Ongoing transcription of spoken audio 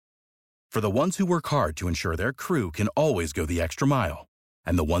For the ones who work hard to ensure their crew can always go the extra mile,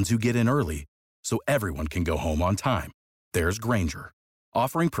 and the ones who get in early so everyone can go home on time, there's Grainger,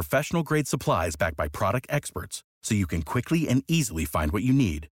 offering professional-grade supplies backed by product experts so you can quickly and easily find what you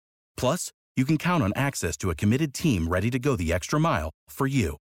need. Plus, you can count on access to a committed team ready to go the extra mile for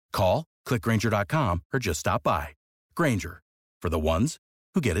you. Call, click Grainger.com, or just stop by. Grainger, for the ones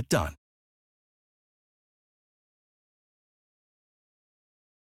who get it done.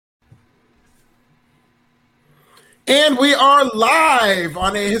 And we are live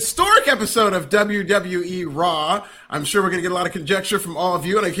on a historic episode of WWE Raw. I'm sure we're going to get a lot of conjecture from all of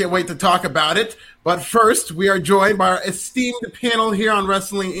you, and I can't wait to talk about it. But first, we are joined by our esteemed panel here on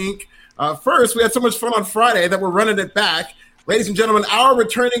Wrestling Inc. First, we had so much fun on Friday that we're running it back. Ladies and gentlemen, our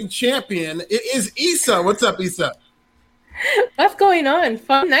returning champion, it is Issa. What's up, Issa? What's going on?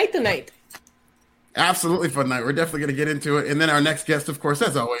 Fun night tonight. Absolutely fun night. We're definitely going to get into it. And then our next guest, of course,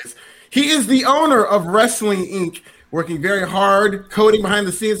 as always, he is the owner of Wrestling Inc., working very hard, coding behind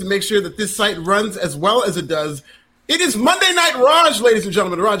the scenes to make sure that this site runs as well as it does. It is Monday Night Raj, ladies and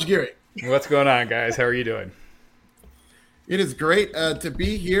gentlemen. Raj Giri. What's going on, guys? How are you doing? It is great to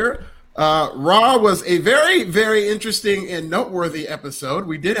be here. Raw was a very, very interesting and noteworthy episode.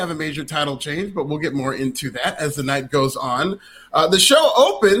 We did have a major title change, but we'll get more into that as the night goes on. The show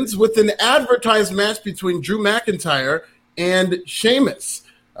opens with an advertised match between Drew McIntyre and Sheamus.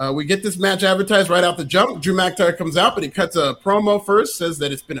 We get this match advertised right out the jump. Drew McIntyre comes out, but he cuts a promo first, says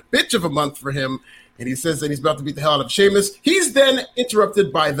that it's been a bitch of a month for him, and he says that he's about to beat the hell out of Sheamus. He's then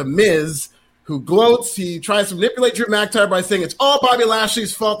interrupted by The Miz, who gloats. He tries to manipulate Drew McIntyre by saying it's all Bobby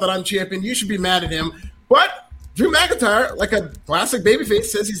Lashley's fault that I'm champion. You should be mad at him. But Drew McIntyre, like a classic babyface,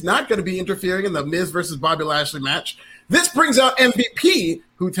 says he's not going to be interfering in the Miz versus Bobby Lashley match. This brings out MVP,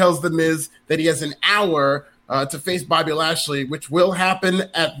 who tells The Miz that he has an hour to face Bobby Lashley, which will happen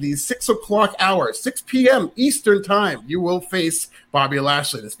at the 6 o'clock hour, 6 p.m. Eastern time. You will face Bobby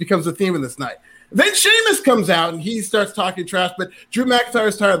Lashley. This becomes a theme in this night. Then Sheamus comes out, and he starts talking trash, but Drew McIntyre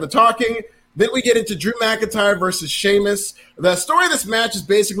is tired of the talking. Then we get into Drew McIntyre versus Sheamus. The story of this match is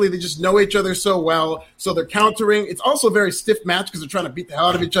basically they just know each other so well, so they're countering. It's also a very stiff match because they're trying to beat the hell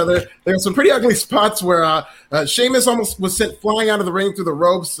out of each other. There are some pretty ugly spots where Sheamus almost was sent flying out of the ring through the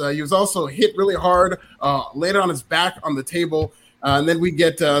ropes. He was also hit really hard, laid on his back on the table. And then we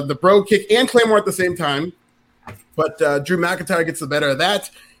get the bro kick and Claymore at the same time. But Drew McIntyre gets the better of that.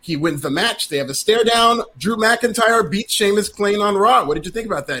 He wins the match. They have a stare down. Drew McIntyre beats Sheamus clean on Raw. What did you think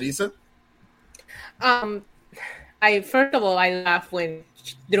about that, Issa? First of all, I laughed when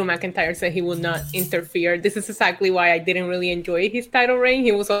Drew McIntyre said he would not interfere. This is exactly why I didn't really enjoy his title reign.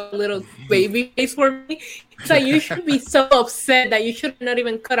 He was a little baby face for me. So you should be so upset that you should not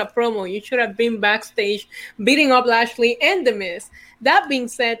even cut a promo. You should have been backstage beating up Lashley and The Miz. That being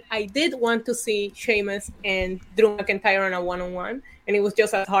said, I did want to see Sheamus and Drew McIntyre on a one-on-one, and it was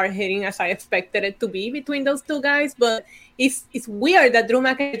just as hard-hitting as I expected it to be between those two guys. But it's weird that Drew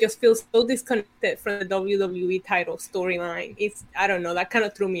McIntyre just feels so disconnected from the WWE title storyline. I don't know, that kind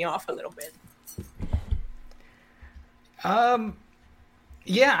of threw me off a little bit.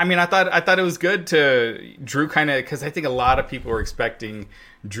 Yeah, I mean, I thought it was good to Drew kind of, because I think a lot of people were expecting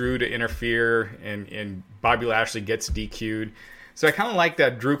Drew to interfere and Bobby Lashley gets DQ'd. So I kind of like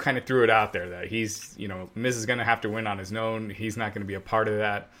that Drew kind of threw it out there that he's, Miz is going to have to win on his own. He's not going to be a part of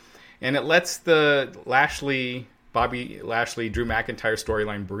that. And it lets the Bobby Lashley, Drew McIntyre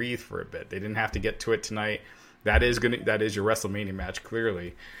storyline breathe for a bit. They didn't have to get to it tonight. That is your WrestleMania match,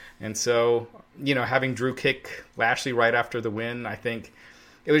 clearly. And so, having Drew kick Lashley right after the win, I think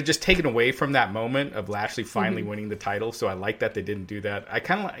it was just taken away from that moment of Lashley finally winning the title. So I like that they didn't do that. I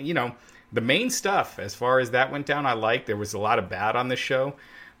kind of, the main stuff, as far as that went down, I liked. There was a lot of bad on this show,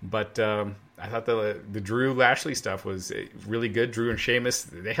 but I thought the Drew Lashley stuff was really good. Drew and Sheamus,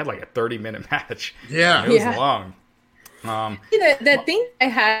 they had like a 30-minute match. Yeah. It was long. The thing I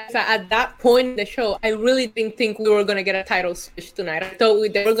had at that point in the show, I really didn't think we were going to get a title switch tonight. I thought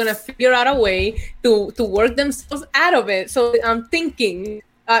they were going to figure out a way to work themselves out of it. So I'm thinking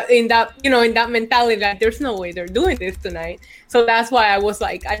in that mentality that there's no way they're doing this tonight. So that's why I was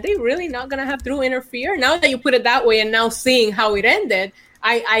like, are they really not going to have Drew interfere? Now that you put it that way and now seeing how it ended,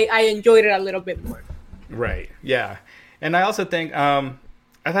 I enjoyed it a little bit more. Right. Yeah. And I also think I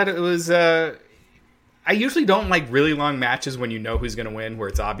thought it was I usually don't like really long matches when you know who's going to win, where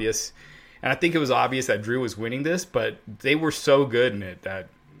it's obvious. And I think it was obvious that Drew was winning this, but they were so good in it that,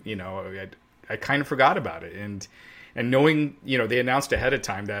 I kind of forgot about it. And knowing, they announced ahead of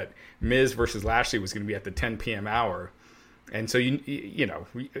time that Miz versus Lashley was going to be at the 10 p.m. hour. And so,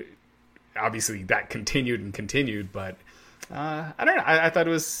 obviously that continued, but I don't know. I thought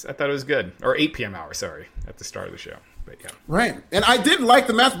it was good. Or 8 p.m. hour, sorry, at the start of the show. But yeah. Right. And I did like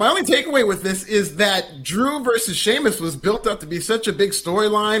the match. My only takeaway with this is that Drew versus Sheamus was built up to be such a big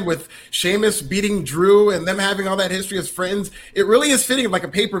storyline, with Sheamus beating Drew and them having all that history as friends. It really is fitting like a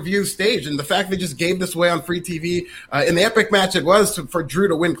pay-per-view stage. And the fact they just gave this away on free TV in the epic match it was for Drew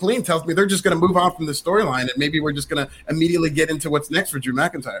to win clean tells me they're just going to move on from the storyline. And maybe we're just going to immediately get into what's next for Drew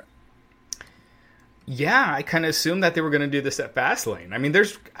McIntyre. Yeah, I kind of assumed that they were going to do this at Fastlane. I mean,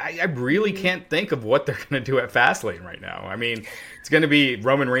 I really can't think of what they're going to do at Fastlane right now. I mean, it's going to be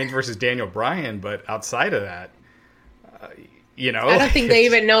Roman Reigns versus Daniel Bryan, but outside of that, I don't think they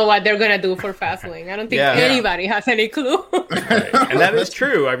even know what they're going to do for Fastlane. I don't think anybody has any clue. Right. And that is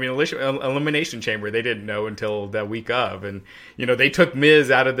true. I mean, Elimination Chamber, they didn't know until the week of. And, they took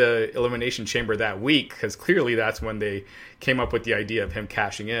Miz out of the Elimination Chamber that week because clearly that's when they came up with the idea of him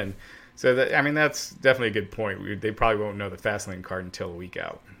cashing in. So, that's definitely a good point. They probably won't know the Fastlane card until a week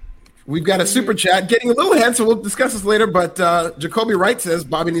out. We've got a super chat getting a little ahead, so we'll discuss this later. But Jacoby Wright says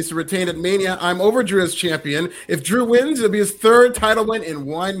Bobby needs to retain at Mania. I'm over Drew as champion. If Drew wins, it'll be his third title win in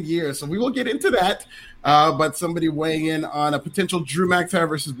 1 year. So we will get into that. But somebody weighing in on a potential Drew McIntyre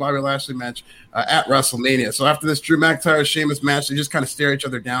versus Bobby Lashley match at WrestleMania. So after this Drew McIntyre Sheamus match, they just kind of stare each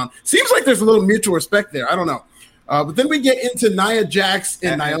other down. Seems like there's a little mutual respect there. I don't know. But then we get into Nia Jax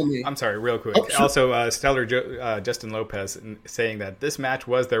and Naomi. I'm sorry, real quick. Oh, sure. Also, Stellar Justin Lopez saying that this match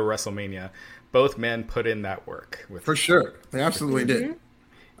was their WrestleMania. Both men put in that work. For sure. They absolutely did.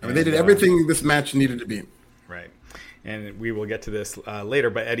 I mean, they did everything this match needed to be. Right. And we will get to this later,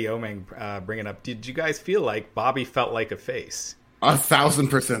 but Eddie Omeng bringing up, did you guys feel like Bobby felt like a face?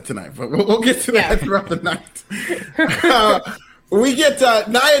 1,000% tonight, but we'll get to that throughout the night. We get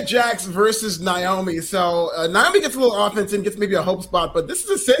Nia Jax versus Naomi. So Naomi gets a little offense and gets maybe a hope spot, but this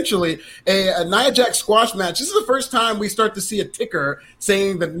is essentially a Nia Jax squash match. This is the first time we start to see a ticker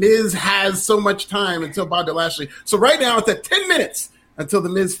saying that Miz has so much time until Bobby Lashley. So right now it's at 10 minutes until the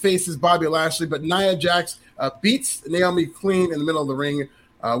Miz faces Bobby Lashley, but Nia Jax beats Naomi clean in the middle of the ring,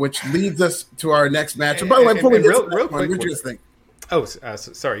 which leads us to our next match. And by the way, before we get to that one, what do you guys think? Oh,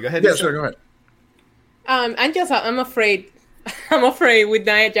 sorry. Go ahead. Yeah, sure. Go ahead. I'm afraid. I'm afraid with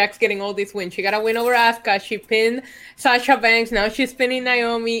Nia Jax getting all these wins. She got a win over Asuka. She pinned Sasha Banks. Now she's pinning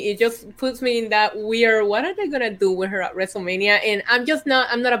Naomi. It just puts me in that weird, what are they going to do with her at WrestleMania? And I'm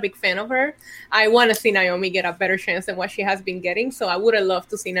not a big fan of her. I want to see Naomi get a better chance than what she has been getting. So I would have loved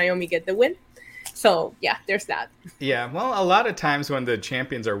to see Naomi get the win. So, yeah, there's that. Yeah, well, a lot of times when the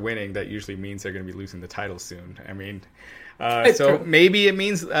champions are winning, that usually means they're going to be losing the title soon. I mean... so true. Maybe it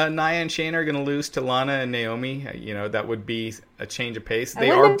means Nia and Shayna are going to lose to Lana and Naomi. That would be a change of pace. I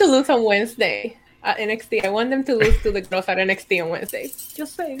want them to lose on Wednesday at NXT. I want them to lose to the girls at NXT on Wednesday.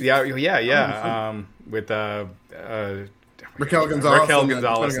 Just saying. Yeah. With Raquel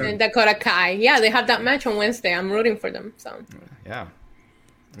Gonzalez and Dakota Kai. Yeah, they have that match on Wednesday. I'm rooting for them. So yeah,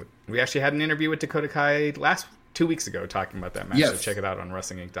 we actually had an interview with Dakota Kai 2 weeks ago talking about that match. Yes. So check it out on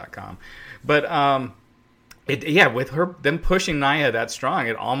WrestlingInc.com. But with them pushing Nia that strong,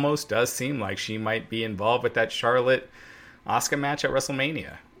 it almost does seem like she might be involved with that Charlotte Asuka match at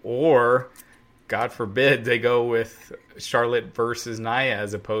WrestleMania. Or, God forbid, they go with Charlotte versus Nia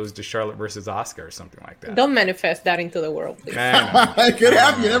as opposed to Charlotte versus Asuka or something like that. Don't manifest that into the world, please. It could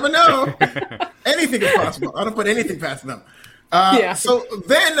happen. You never know. Anything is possible. I don't put anything past them. So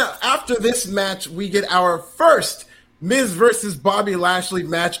then, after this match, we get our first Miz versus Bobby Lashley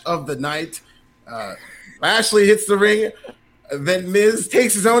match of the night. Lashley hits the ring. Then Miz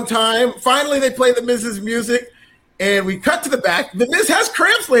takes his own time. Finally, they play the Miz's music, and we cut to the back. The Miz has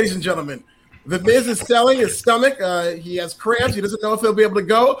cramps, ladies and gentlemen. The Miz is selling his stomach. He has cramps. He doesn't know if he'll be able to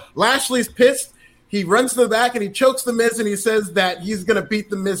go. Lashley's pissed. He runs to the back, and he chokes the Miz, and he says that he's going to beat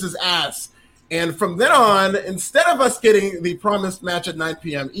the Miz's ass. And from then on, instead of us getting the promised match at 9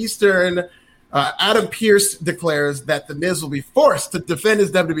 p.m. Eastern, Adam Pearce declares that the Miz will be forced to defend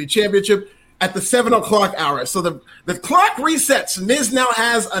his WWE Championship at the 7 o'clock hour. So the clock resets. Miz now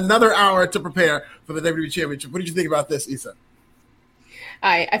has another hour to prepare for the WWE Championship. What did you think about this, Issa?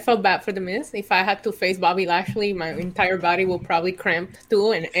 I felt bad for the Miz. If I had to face Bobby Lashley, my entire body will probably cramp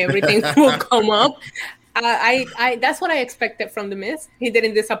too, and everything will come up. That's what I expected from the Miz. He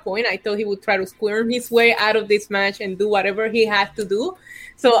didn't disappoint. I thought he would try to squirm his way out of this match and do whatever he had to do.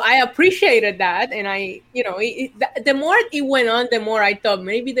 So I appreciated that, and the more it went on, the more I thought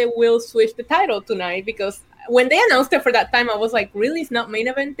maybe they will switch the title tonight, because when they announced it for that time, I was like, really, it's not main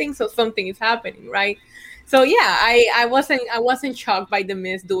eventing, so something is happening, right? So yeah, I wasn't shocked by the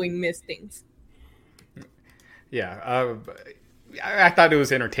Miz doing Miz things. Yeah, I thought it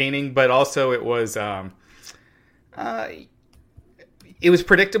was entertaining, but also it was it was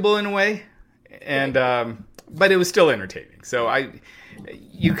predictable in a way, and but it was still entertaining. So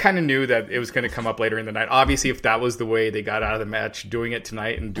you kind of knew that it was going to come up later in the night. Obviously, if that was the way they got out of the match, doing it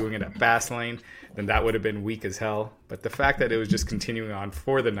tonight and doing it at Fastlane, then that would have been weak as hell. But the fact that it was just continuing on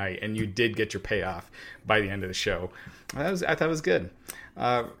for the night and you did get your payoff by the end of the show, I thought it was good.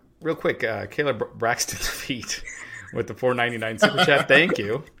 Real quick, Kayla Braxton's feet with the $4.99 super chat. Thank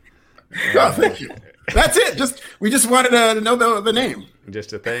you. Oh, thank you. That's it. We just wanted to know the name.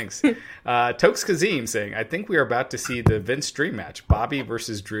 Just a thanks. Tokes Kazim saying, I think we are about to see the Vince Dream match, Bobby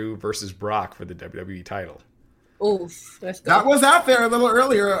versus Drew versus Brock for the WWE title. Oof, that's good. That was out there a little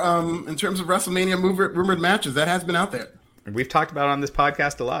earlier in terms of WrestleMania rumored matches. That has been out there. We've talked about it on this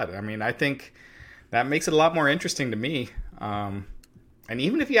podcast a lot. I mean, I think that makes it a lot more interesting to me. And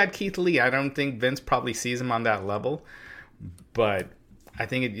even if you had Keith Lee, I don't think Vince probably sees him on that level. But I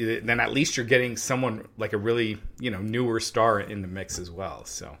think then at least you're getting someone like a really, newer star in the mix as well.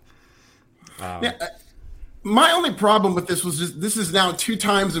 So, my only problem with this was just this is now 2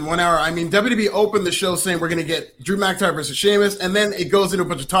 times in 1 hour. I mean, WWE opened the show saying we're going to get Drew McIntyre versus Sheamus, and then it goes into a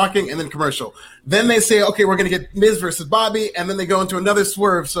bunch of talking and then commercial. Then they say, okay, we're going to get Miz versus Bobby, and then they go into another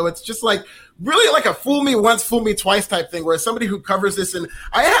swerve. So it's just like really like a fool me once, fool me twice type thing, where somebody who covers this, and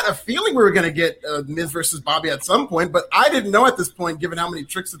I had a feeling we were going to get Miz versus Bobby at some point, but I didn't know at this point, given how many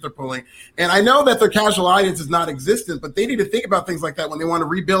tricks that they're pulling. And I know that their casual audience is not existent, but they need to think about things like that when they want to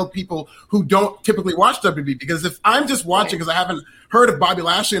rebuild people who don't typically watch WWE. Because if I'm just watching because I haven't heard of Bobby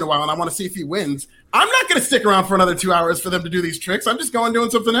Lashley in a while and I want to see if he wins, I'm not going to stick around for another 2 hours for them to do these tricks. I'm just going doing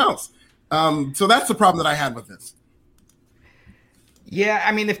something else. So that's the problem that I had with this. Yeah,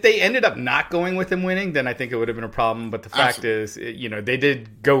 I mean, if they ended up not going with him winning, then I think it would have been a problem. But the fact is, they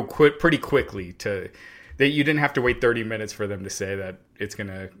did go pretty quickly that you didn't have to wait 30 minutes for them to say that it's going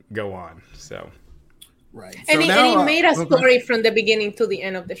to go on. So, right. And he made a story from the beginning to the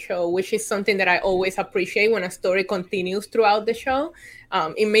end of the show, which is something that I always appreciate when a story continues throughout the show.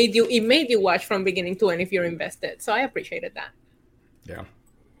 It made you watch from beginning to end if you're invested. So I appreciated that. Yeah.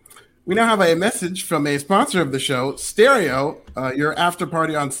 We now have a message from a sponsor of the show, Stereo, your after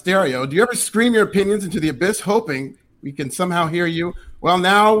party on Stereo. Do you ever scream your opinions into the abyss hoping we can somehow hear you? Well,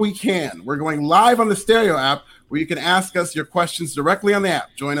 now we can. We're going live on the Stereo app where you can ask us your questions directly on the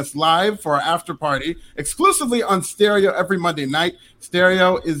app. Join us live for our after party exclusively on Stereo every Monday night.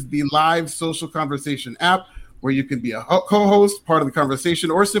 Stereo is the live social conversation app where you can be a co-host, part of the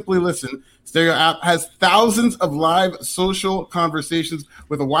conversation, or simply listen. Stereo app has thousands of live social conversations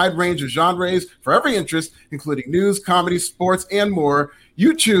with a wide range of genres for every interest, including news, comedy, sports, and more.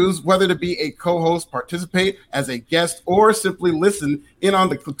 You choose whether to be a co-host, participate as a guest, or simply listen in on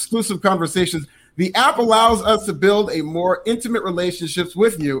the exclusive conversations. The app allows us to build a more intimate relationships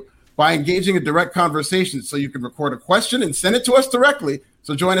with you by engaging in direct conversations. So you can record a question and send it to us directly.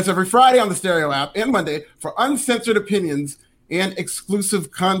 So join us every Friday on the Stereo app and Monday for uncensored opinions and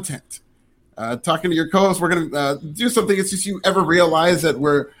exclusive content. Talking to your co-host, we're going to do something. It's just you ever realize that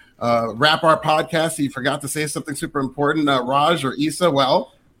we're wrap our podcast, so you forgot to say something super important, Raj or Issa.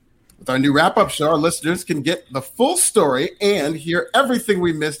 Well, with our new wrap-up show, our listeners can get the full story and hear everything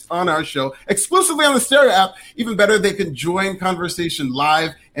we missed on our show exclusively on the Stereo app. Even better, they can join conversation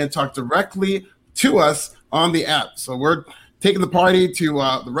live and talk directly to us on the app. So we're taking the party to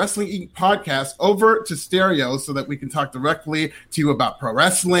the Wrestling Inc. podcast over to Stereo so that we can talk directly to you about pro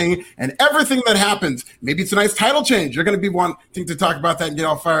wrestling and everything that happens. Maybe it's a nice title change. You're going to be wanting to talk about that and get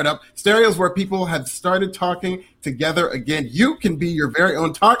all fired up. Stereo is where people have started talking together again. You can be your very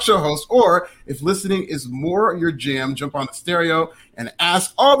own talk show host, or if listening is more your jam, jump on the Stereo and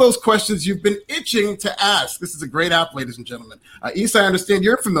ask all those questions you've been itching to ask. This is a great app, ladies and gentlemen. Issa, I understand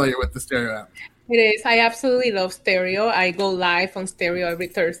you're familiar with the Stereo app. It is. I absolutely love Stereo. I go live on Stereo every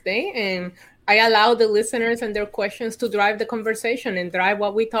Thursday, and I allow the listeners and their questions to drive the conversation and drive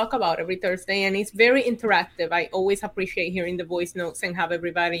what we talk about every Thursday. And it's very interactive. I always appreciate hearing the voice notes and have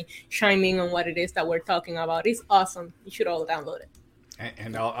everybody chiming on what it is that we're talking about. It's awesome. You should all download it.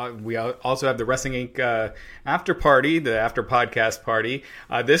 And we also have the Wrestling Inc. After party, the after podcast party.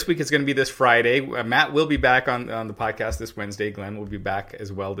 This week is going to be this Friday. Matt will be back on the podcast this Wednesday. Glenn will be back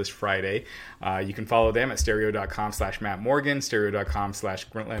as well this Friday. You can follow them at stereo.com/Matt Morgan,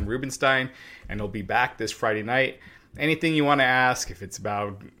 stereo.com/Glenn Rubenstein, and they'll be back this Friday night. Anything you want to ask, if it's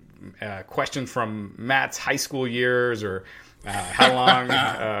about questions from Matt's high school years or how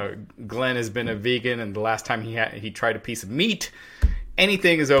long Glenn has been a vegan and the last time he tried a piece of meat,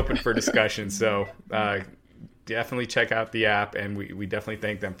 anything is open for discussion. So definitely check out the app, and we definitely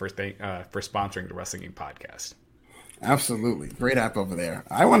thank them for sponsoring the Wrestling Inc. podcast. Absolutely. Great app over there.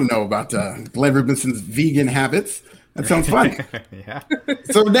 I want to know about Glenn Rubenson's vegan habits. That sounds fun. Yeah.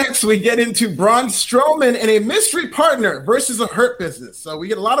 So next we get into Braun Strowman and a mystery partner versus a Hurt Business. So we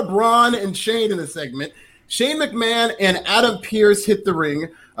get a lot of Braun and Shane in this segment. Shane McMahon and Adam Pearce hit the ring.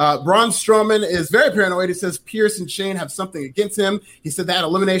 Braun Strowman is very paranoid. He says Pearce and Shane have something against him. He said that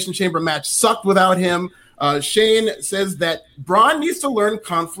Elimination Chamber match sucked without him. Shane says that Braun needs to learn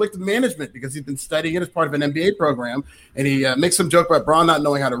conflict management because he's been studying it as part of an MBA program. And he makes some joke about Braun not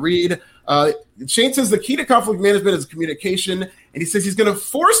knowing how to read. Shane says the key to conflict management is communication. And he says he's going to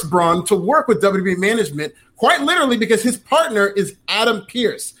force Braun to work with WWE management, quite literally because his partner is Adam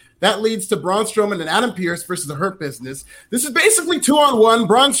Pearce. That leads to Braun Strowman and Adam Pearce versus the Hurt Business. This is basically 2-on-1.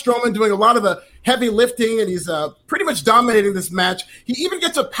 Braun Strowman doing a lot of the heavy lifting, and he's pretty much dominating this match. He even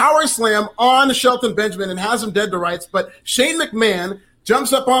gets a power slam on Shelton Benjamin and has him dead to rights. But Shane McMahon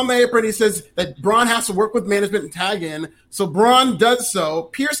jumps up on the apron. He says that Braun has to work with management and tag in. So Braun does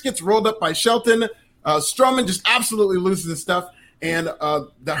so. Pearce gets rolled up by Shelton. Strowman just absolutely loses his stuff. And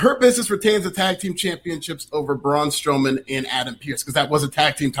the Hurt Business retains the tag team championships over Braun Strowman and Adam Pearce because that was a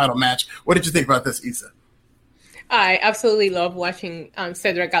tag team title match. What did you think about this, Issa? I absolutely love watching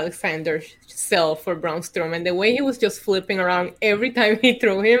Cedric Alexander sell for Braun Strowman. The way he was just flipping around every time he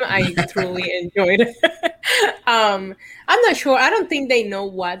threw him, I truly enjoyed it. I'm not sure. I don't think they know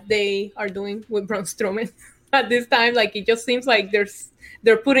what they are doing with Braun Strowman at this time. Like, it just seems like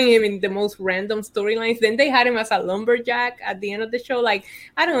they're putting him in the most random storylines. Then they had him as a lumberjack at the end of the show. Like,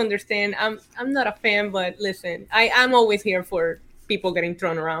 I don't understand. I'm not a fan, but listen, I'm always here for people getting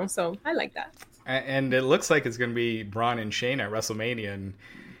thrown around. So I like that. And it looks like it's going to be Braun and Shane at WrestleMania,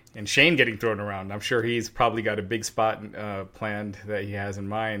 and Shane getting thrown around. I'm sure he's probably got a big spot planned that he has in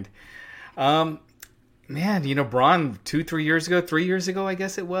mind. Man, you know, Braun 3 years ago, I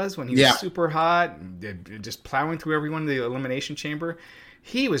guess it was, when he was super hot, just plowing through everyone in the Elimination Chamber.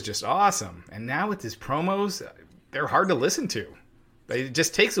 He was just awesome. And now with his promos, they're hard to listen to. It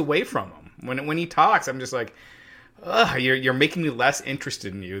just takes away from him. When he talks, I'm just like, ugh, you're making me less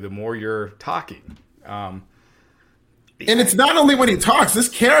interested in you the more you're talking. And it's not only when he talks. This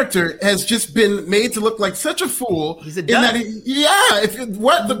character has just been made to look like such a fool. He's a dud.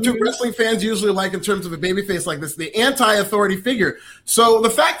 What the two wrestling fans usually like in terms of a babyface like this, the anti-authority figure. So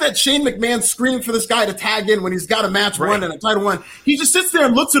the fact that Shane McMahon screamed for this guy to tag in when he's got a match won and a title won, he just sits there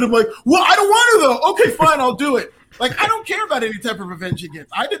and looks at him like, well, I don't want to though. Okay, fine, I'll do it. Like, I don't care about any type of revenge he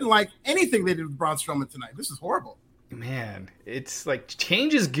gets. I didn't like anything they did with Braun Strowman tonight. This is horrible. Man, it's like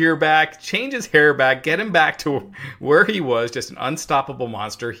change his gear back, change his hair back, get him back to where he was, just an unstoppable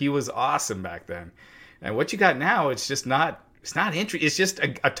monster. He was awesome back then. And what you got now, it's just not, it's not interesting. It's just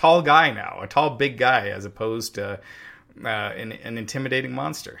a tall guy now, a tall, big guy, as opposed to an intimidating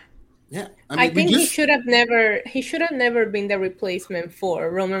monster. Yeah, I think he should have never been the replacement for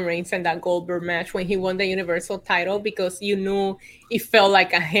Roman Reigns in that Goldberg match when he won the Universal title, because you knew it felt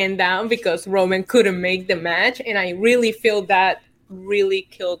like a hand down because Roman couldn't make the match, and I really feel that really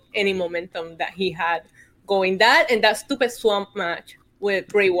killed any momentum that he had going. That and that stupid swamp match with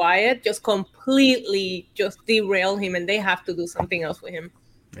Bray Wyatt just completely just derailed him, and they have to do something else with him.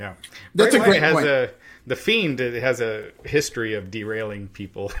 Yeah, that's Bray a great Wyatt point. The Fiend has a history of derailing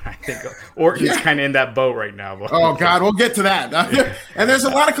people. I think Orton's kind of in that boat right now. Oh, God, we'll get to that. And there's a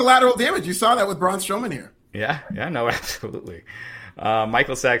lot of collateral damage. You saw that with Braun Strowman here. Yeah, no, absolutely.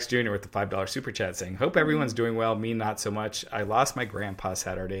 Michael Sachs Jr. with the $5 super chat saying, hope everyone's doing well. Me, not so much. I lost my grandpa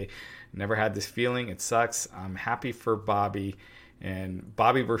Saturday. Never had this feeling. It sucks. I'm happy for Bobby. And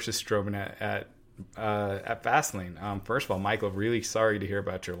Bobby versus Strowman at Fastlane. First of all, Michael, really sorry to hear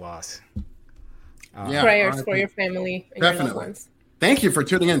about your loss. Prayers for your family and your loved ones. Thank you for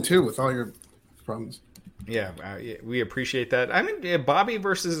tuning in too with all your problems. Yeah, we appreciate that. I mean, Bobby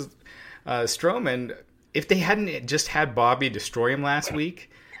versus Strowman, if they hadn't just had Bobby destroy him last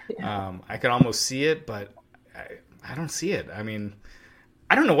week, I could almost see it, but I don't see it. I mean,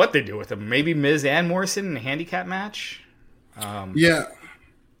 I don't know what they do with him. Maybe Miz and Morrison in a handicap match? Yeah.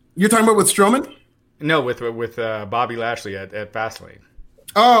 You're talking about with Strowman? No, with Bobby Lashley at Fastlane.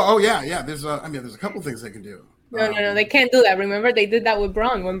 Oh yeah. There's a couple things they can do. No, they can't do that. Remember, they did that with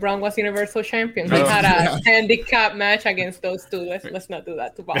Braun when Braun was Universal Champion. They had a handicap match against those two. Let's not do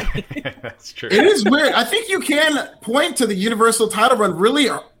that to Bobby. That's true. It is weird. I think you can point to the Universal title run really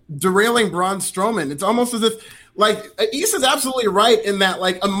derailing Braun Strowman. It's almost as if, like, Issa's absolutely right in that,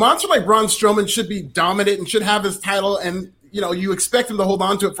 like, a monster like Braun Strowman should be dominant and should have his title, and you expect him to hold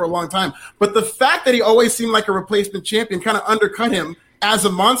on to it for a long time. But the fact that he always seemed like a replacement champion kind of undercut him as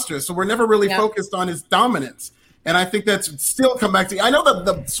a monster. So we're never really focused on his dominance. And I think that's still come back to, I know that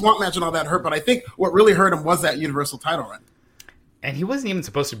the swamp match and all that hurt, but I think what really hurt him was that Universal title run. And he wasn't even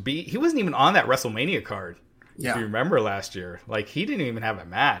supposed to be, he wasn't even on that WrestleMania card. Yeah. If you remember last year, like he didn't even have a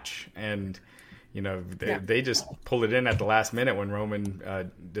match, and they just pulled it in at the last minute when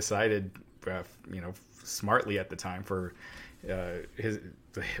Roman decided, smartly at the time for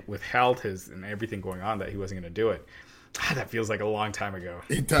with health and everything going on that he wasn't going to do it. That feels like a long time ago.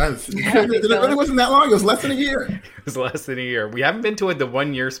 It does. It really wasn't that long. It was less than a year. It was less than a year. We haven't been to the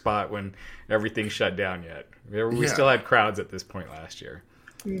 1 year spot when everything shut down yet. We still had crowds at this point last year.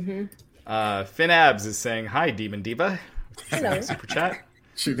 Mm-hmm. Finn Abs is saying, "Hi, Demon Diva." Hello. Super chat.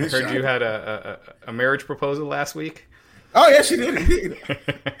 She did. Heard you had a marriage proposal last week. Oh, yeah, she did indeed.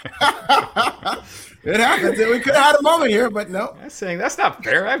 It happens. We could have had a moment here, but no. I'm saying that's not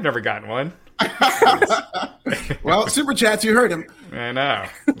fair. I've never gotten one. Well, Super Chats, you heard him. I know.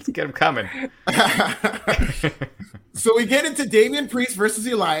 Let's get him coming. So we get into Damian Priest versus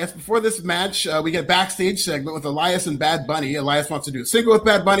Elias. Before this match, we get a backstage segment with Elias and Bad Bunny. Elias wants to do a single with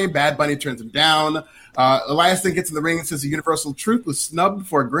Bad Bunny. Bad Bunny turns him down. Elias then gets in the ring and says the Universal Truth was snubbed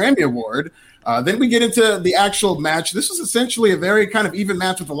for a Grammy Award. Then we get into the actual match. This was essentially a very kind of even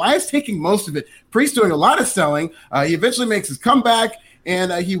match with Elias taking most of it. Priest doing a lot of selling. He eventually makes his comeback,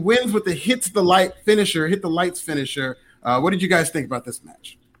 and he wins with the hit the lights finisher. What did you guys think about this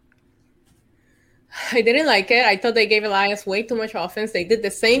match? I didn't like it. I thought they gave Elias way too much offense. They did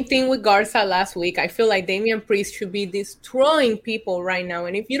the same thing with Garza last week. I feel like Damian Priest should be destroying people right now.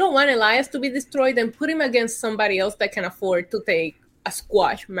 And if you don't want Elias to be destroyed, then put him against somebody else that can afford to take a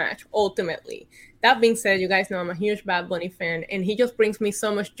squash match, ultimately. That being said, you guys know I'm a huge Bad Bunny fan, and he just brings me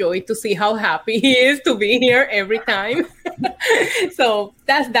so much joy to see how happy he is to be here every time. So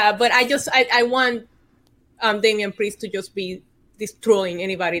that's that. But I want Damian Priest to just be destroying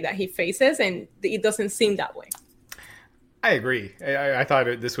anybody that he faces, and it doesn't seem that way. I agree. I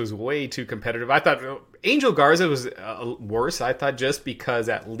thought this was way too competitive. I thought Angel Garza was worse. I thought just because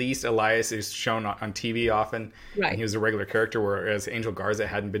at least Elias is shown on TV often, right, and he was a regular character, whereas Angel Garza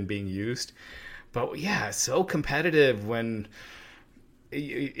hadn't been being used. But yeah, so competitive when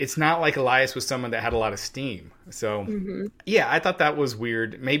it's not like Elias was someone that had a lot of steam. So yeah, I thought that was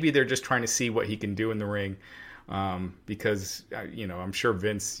weird. Maybe they're just trying to see what he can do in the ring. Because I'm sure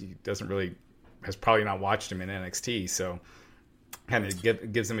Vince has probably not watched him in NXT, so kind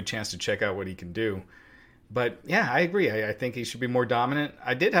of gives him a chance to check out what he can do. But yeah, I agree. I think he should be more dominant.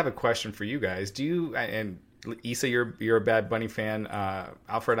 I did have a question for you guys. Do you, and Issa, you're a Bad Bunny fan.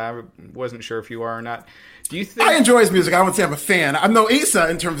 Alfred, I wasn't sure if you are or not. Do you think I enjoy his music? I wouldn't say I'm a fan. I'm no Issa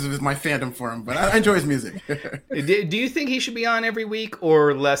in terms of my fandom for him, but I enjoy his music. Do you think he should be on every week,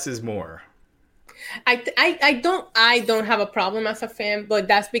 or less is more? I don't have a problem as a fan, but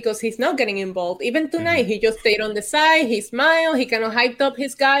that's because he's not getting involved. Even tonight, he just stayed on the side, he smiled, he kind of hyped up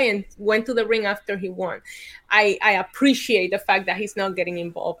his guy and went to the ring after he won. I appreciate the fact that he's not getting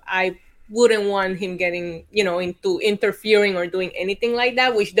involved. I wouldn't want him getting, into interfering or doing anything like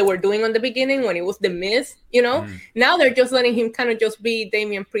that, which they were doing on the beginning when it was The Miz, Now they're just letting him kind of just be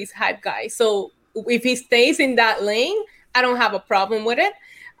Damian Priest hype guy. So if he stays in that lane, I don't have a problem with it.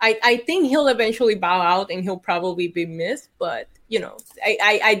 I think he'll eventually bow out and he'll probably be missed, but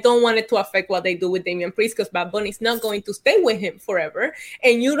I don't want it to affect what they do with Damian Priest, because Bad Bunny's not going to stay with him forever,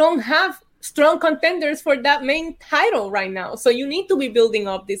 and you don't have strong contenders for that main title right now. So you need to be building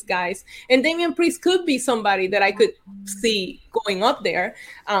up these guys, and Damian Priest could be somebody that I could see going up there.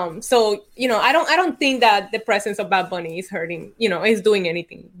 So I don't think that the presence of Bad Bunny is hurting, is doing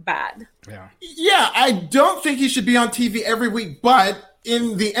anything bad. Yeah, I don't think he should be on TV every week, but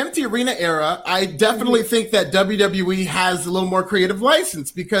in the empty arena era, I definitely think that WWE has a little more creative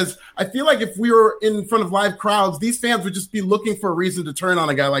license, because I feel like if we were in front of live crowds, these fans would just be looking for a reason to turn on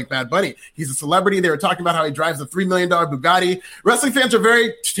a guy like Bad Bunny. He's a celebrity. They were talking about how he drives a $3 million Bugatti. Wrestling fans are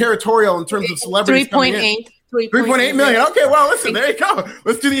very territorial in terms of celebrities. 3.8. 3.8 million. Okay, well, listen, there you go.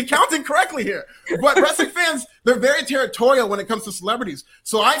 Let's do the accounting correctly here. But wrestling fans, they're very territorial when it comes to celebrities.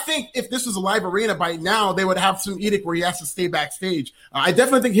 So I think if this was a live arena by now, they would have some edict where he has to stay backstage. I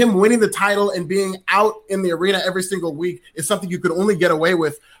definitely think him winning the title and being out in the arena every single week is something you could only get away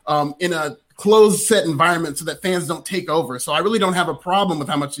with in a closed set environment, so that fans don't take over. So I really don't have a problem with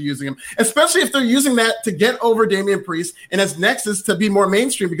how much they're using him, especially if they're using that to get over Damian Priest and as Nexus to be more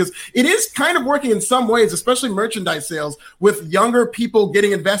mainstream, because it is kind of working in some ways, especially merchandise sales, with younger people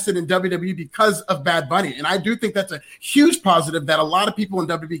getting invested in WWE because of Bad Bunny. And I do think that's a huge positive that a lot of people in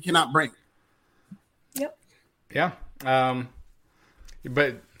WWE cannot bring. Yep. Yeah.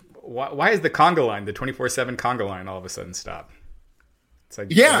 But why is the conga line, the 24/7 conga line, all of a sudden stop? It's like,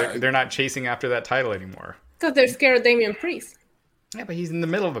 they're not chasing after that title anymore. Because they're scared of Damian Priest. Yeah, but he's in the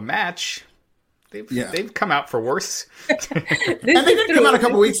middle of a match. they've come out for worse. And they did come out a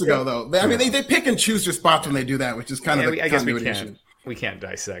couple weeks ago, though. I mean, they pick and choose their spots when they do that, which is kind of the continuity issue. We can't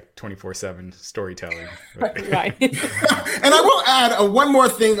dissect 24/7 storytelling. Right. And I will add one more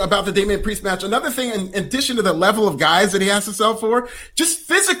thing about the Damian Priest match. Another thing, in addition to the level of guys that he has to sell for, just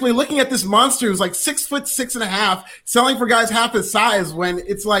physically looking at this monster who's like 6'6.5", selling for guys half his size when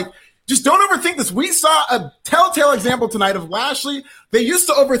it's like, just don't overthink this. We saw a telltale example tonight of Lashley. They used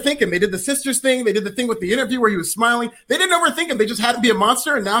to overthink him. They did the sisters thing. They did the thing with the interview where he was smiling. They didn't overthink him. They just had to be a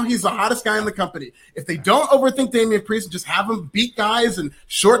monster, and now he's the hottest guy in the company. If they don't overthink Damian Priest and just have him beat guys in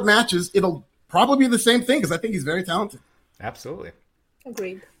short matches, it'll probably be the same thing because I think he's very talented. Absolutely.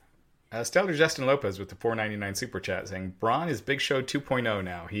 Agreed. Stellar Justin Lopez with the $4.99 super chat saying, Braun is Big Show 2.0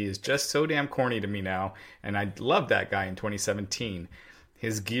 now. He is just so damn corny to me now, and I loved that guy in 2017.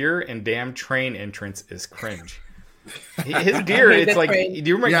 His gear and damn train entrance is cringe. His gear, it's like, do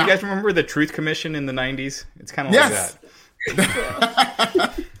you guys remember the Truth Commission in the 90s? It's kind of like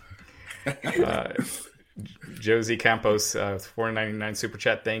that. Josie Campos, $4.99 super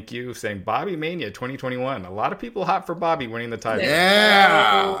chat, thank you, saying Bobby Mania 2021. A lot of people hot for Bobby winning the title.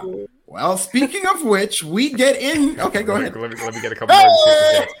 Yeah. Well, speaking of which, we get in. Okay, go ahead. Let me get a couple more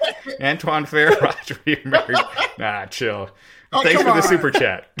super chats. Antoine Fair, Roger Murray. Nah, chill. Oh, thanks for the super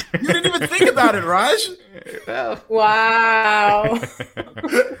chat. You didn't even think about it, Raj. Well. Wow.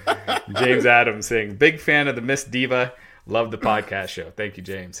 James Adams saying, big fan of the Miss Diva. Love the podcast show. Thank you,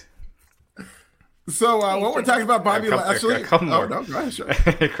 James. So what we're talking about, Bobby Lashley. A couple more. No, go ahead, sure.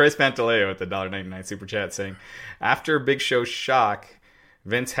 Chris Pantaleo with the $1.99 super chat saying, after Big Show shock,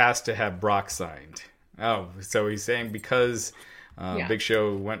 Vince has to have Brock signed. Oh, so he's saying because Big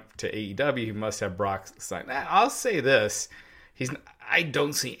Show went to AEW, he must have Brock signed. I'll say this. I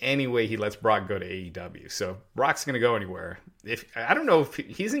don't see any way he lets Brock go to AEW. So Brock's going to go anywhere. I don't know if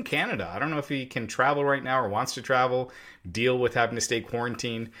he's in Canada. I don't know if he can travel right now or wants to travel, deal with having to stay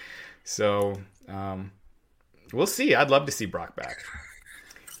quarantined. So we'll see. I'd love to see Brock back.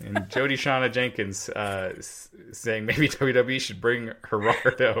 And Jody Shauna Jenkins saying maybe WWE should bring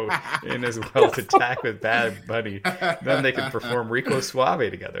Gerardo in as well to tag with Bad Bunny. Then they can perform Rico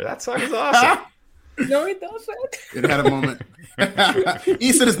Suave together. That song is awesome. No, it doesn't. It had a moment.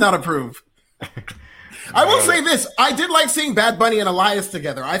 Issa does not approve. I will say this. I did like seeing Bad Bunny and Elias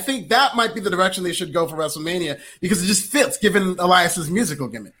together. I think that might be the direction they should go for WrestleMania because it just fits given Elias's musical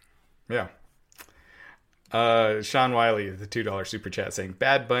gimmick. Yeah. Sean Wiley, the $2 super chat saying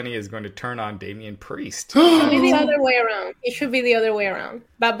Bad Bunny is going to turn on Damian Priest. It should be the other way around. It should be the other way around.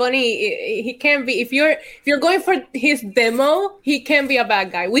 Bad Bunny, he can't be. If you're going for his demo, he can't be a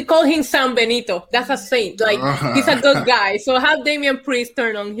bad guy. We call him San Benito. That's a saint. Like he's a good guy. So have Damian Priest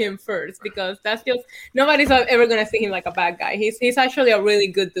turn on him first because that's just nobody's ever gonna see him like a bad guy. He's actually a really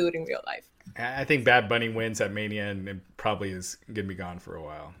good dude in real life. I think Bad Bunny wins at Mania and probably is gonna be gone for a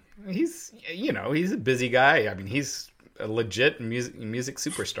while. He's a busy guy. I mean, he's a legit music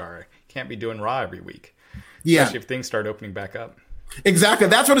superstar. Can't be doing Raw every week. Yeah. Especially if things start opening back up. Exactly.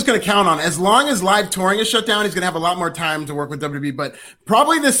 That's what it's going to count on. As long as live touring is shut down, he's going to have a lot more time to work with WWE. But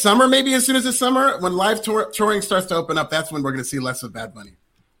probably this summer, maybe as soon as this summer, when live touring starts to open up, that's when we're going to see less of Bad Bunny.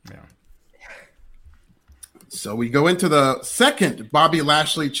 Yeah. So we go into the second Bobby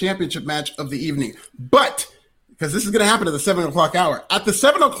Lashley championship match of the evening. But because this is going to happen at the 7 o'clock hour. At the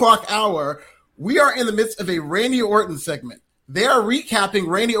 7 o'clock hour, we are in the midst of a Randy Orton segment. They are recapping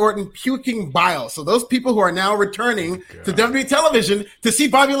Randy Orton puking bile. So those people who are now returning to WWE television to see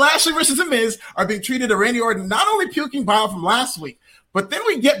Bobby Lashley versus The Miz are being treated to Randy Orton not only puking bile from last week, but then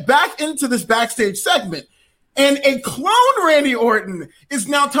we get back into this backstage segment. And a clone Randy Orton is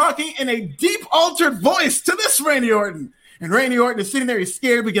now talking in a deep altered voice to this Randy Orton. And Randy Orton is sitting there. He's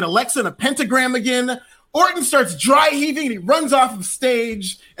scared. We get Alexa and a pentagram again. Orton starts dry heaving and he runs off of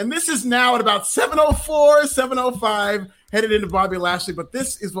stage. And this is now at about 7:04, 7:05, headed into Bobby Lashley. But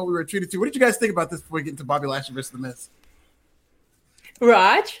this is what we were treated to. What did you guys think about this before we get into Bobby Lashley versus The Miz?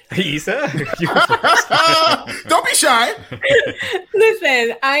 Raj? Isa? Don't be shy.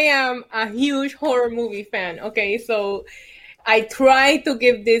 Listen, I am a huge horror movie fan. Okay, so I try to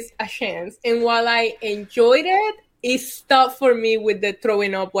give this a chance. And while I enjoyed it, it stopped for me with the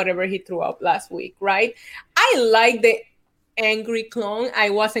throwing up whatever he threw up last week, right? I like the angry clone. I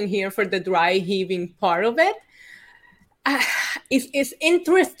wasn't here for the dry heaving part of it. It's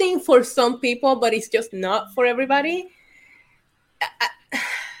interesting for some people, but it's just not for everybody.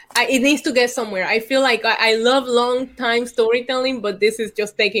 It needs to get somewhere. I feel like I love long time storytelling, but this is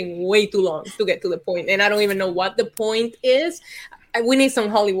just taking way too long to get to the point. And I don't even know what the point is. We need some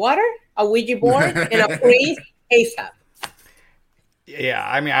holy water, a Ouija board, and a priest ASAP. Yeah,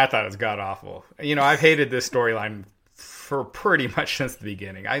 I mean, I thought it was god awful. You know, I've hated this storyline for pretty much since the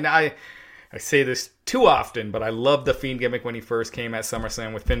beginning. I say this too often, but I loved the Fiend gimmick when he first came at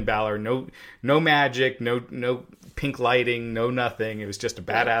SummerSlam with Finn Balor. No magic, no pink lighting, no nothing. It was just a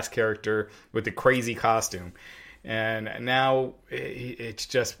badass character with a crazy costume. And now it's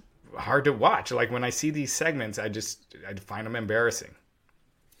just hard to watch. Like when I see these segments, I find them embarrassing.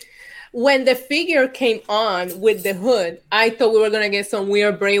 When the figure came on with the hood, I thought we were going to get some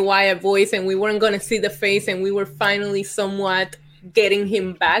weird Bray Wyatt voice and we weren't going to see the face, and we were finally somewhat getting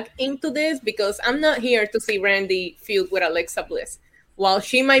him back into this, because I'm not here to see Randy feud with Alexa Bliss. While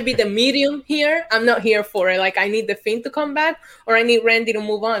she might be the medium here, I'm not here for it. Like, I need the Fiend to come back, or I need Randy to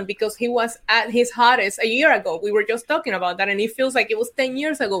move on, because he was at his hottest a year ago. We were just talking about that, and it feels like it was 10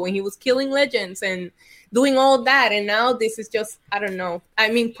 years ago when he was killing legends and doing all that. And now this is just, I don't know. I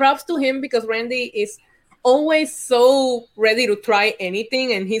mean, props to him, because Randy is always so ready to try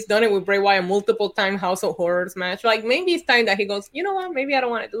anything, and he's done it with Bray Wyatt multiple times. House of Horrors match. Like, maybe it's time that he goes, you know what, maybe I don't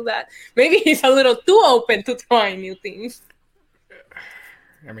want to do that. Maybe he's a little too open to trying new things.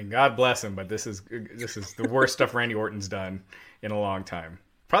 I mean, God bless him, but this is the worst stuff Randy Orton's done in a long time.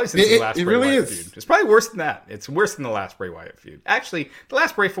 Probably since the last Bray Wyatt feud. It's probably worse than that. It's worse than the last Bray Wyatt feud. Actually, the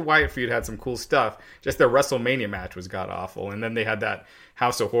last Bray Wyatt feud had some cool stuff. Just their WrestleMania match was god awful, and then they had that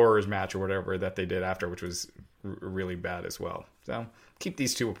House of Horrors match or whatever that they did after, which was really bad as well. So keep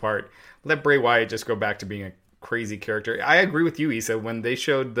these two apart. Let Bray Wyatt just go back to being a crazy character. I agree with you, Issa. When they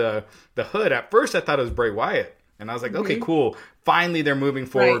showed the hood, at first I thought it was Bray Wyatt. And I was like, okay, cool. Finally, they're moving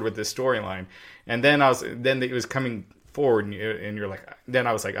forward with this storyline. And then it was coming forward, and you're like, then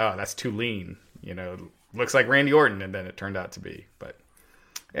I was like, oh, that's too lean. You know, looks like Randy Orton, and then it turned out to be. But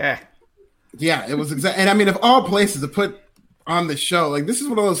yeah, it was exactly. And I mean, of all places to put on the show, like, this is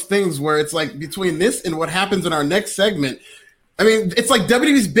one of those things where it's like, between this and what happens in our next segment, I mean, it's like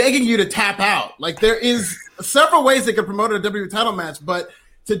WWE's begging you to tap out. Like, there is several ways they could promote a WWE title match, but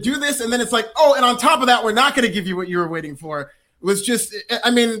to do this, and then it's like, oh, and on top of that, we're not going to give you what you were waiting for. It was just, I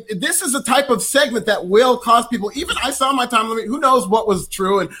mean, this is a type of segment that will cause people, even I saw my time limit, who knows what was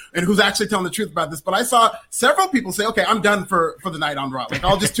true and who's actually telling the truth about this, but I saw several people say, okay, I'm done for the night on Raw. Like,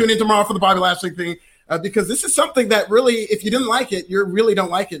 I'll just tune in tomorrow for the Bobby Lashley thing, because this is something that really, if you didn't like it, you really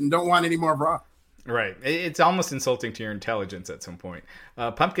don't like it and don't want any more of Raw. Right. It's almost insulting to your intelligence at some point.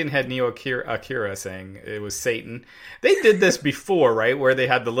 Pumpkinhead Neo Akira saying it was Satan. They did this before, right? Where they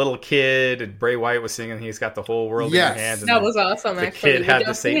had the little kid and Bray Wyatt was singing, he's got the whole world in his hands. And that was awesome, the actually. Kid had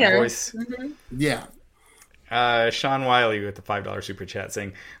the Satan voice. Mm-hmm. Yeah. Sean Wiley with the $5 super chat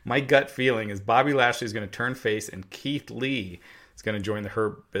saying, my gut feeling is Bobby Lashley is going to turn face and Keith Lee is going to join the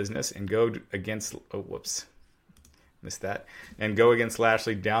Hurt Business and go against... Oh, whoops. Missed that. And go against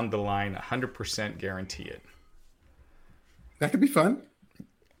Lashley down the line, 100% guarantee it. That could be fun.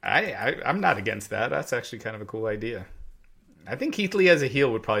 I'm not against that. That's actually kind of a cool idea. I think Keith Lee as a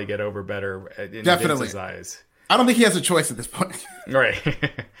heel would probably get over better in Vince's eyes. I don't think he has a choice at this point. Right.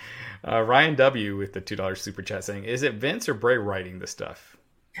 Ryan W. with the $2 super chat saying, is it Vince or Bray writing the stuff?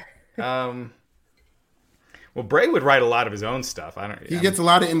 Well, Bray would write a lot of his own stuff. He gets a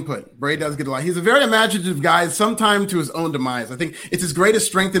lot of input. Bray does get a lot. He's a very imaginative guy, sometimes to his own demise. I think it's his greatest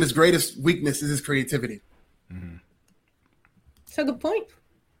strength and his greatest weakness is his creativity. Mm-hmm. That's a good point.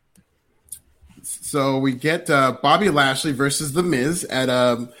 So we get Bobby Lashley versus The Miz at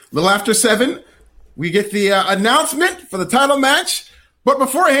a little after 7. We get the announcement for the title match. But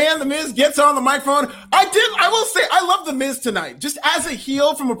beforehand, The Miz gets on the microphone. I will say, I love The Miz tonight. Just as a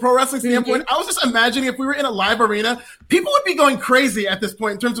heel from a pro wrestling standpoint, I was just imagining if we were in a live arena, people would be going crazy at this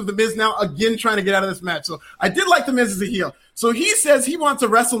point in terms of The Miz now again trying to get out of this match. So I did like The Miz as a heel. So he says he wants a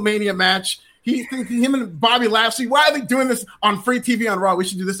WrestleMania match. He thinks him and Bobby Lashley, why are they doing this on free TV on Raw? We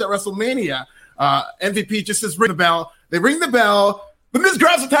should do this at WrestleMania. MVP just says, ring the bell. They ring the bell. The Miz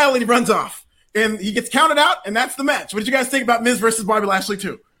grabs the title and he runs off. And he gets counted out, and that's the match. What did you guys think about Miz versus Bobby Lashley,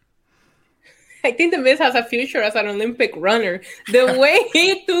 too? I think The Miz has a future as an Olympic runner. The way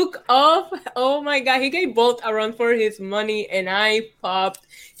he took off, oh my God, he gave Bolt a run for his money, and I popped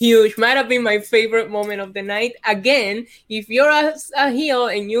huge. Might have been my favorite moment of the night. Again, if you're a heel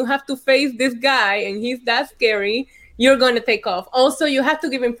and you have to face this guy, and he's that scary, you're going to take off. Also, you have to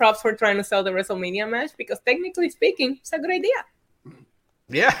give him props for trying to sell the WrestleMania match, because technically speaking, it's a good idea.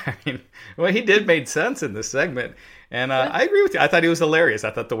 Yeah, I mean, what he did made sense in this segment. And I agree with you. I thought he was hilarious. I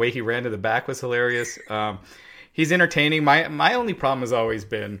thought the way he ran to the back was hilarious. He's entertaining. My only problem has always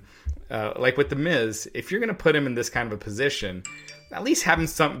been, like with The Miz, if you're going to put him in this kind of a position, at least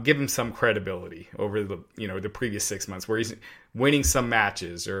give him some credibility over the previous 6 months where he's winning some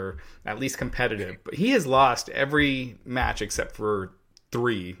matches or at least competitive. But he has lost every match except for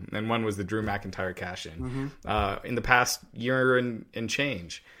 3, and one was the Drew McIntyre cash-in in the past year and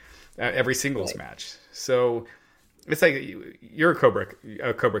change, every singles match. So it's like you're a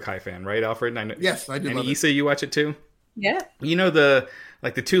Cobra Kai fan, right, Alfred? Yes, I do. And Issa, you watch it too? Yeah. You know the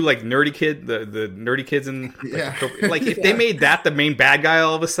two nerdy kids in if they made that the main bad guy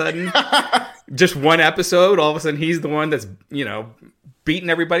all of a sudden, just one episode, all of a sudden he's the one that's beating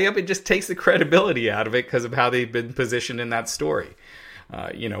everybody up. It just takes the credibility out of it because of how they've been positioned in that story.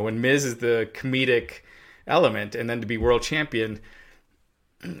 When Miz is the comedic element, and then to be world champion,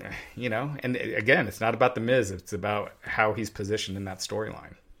 and again, it's not about the Miz, it's about how he's positioned in that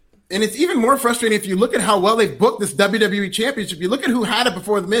storyline. And it's even more frustrating if you look at how well they've booked this WWE Championship. You look at who had it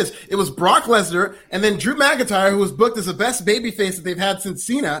before The Miz. It was Brock Lesnar, and then Drew McIntyre, who was booked as the best babyface that they've had since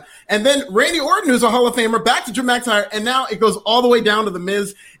Cena, and then Randy Orton, who's a Hall of Famer, back to Drew McIntyre, and now it goes all the way down to The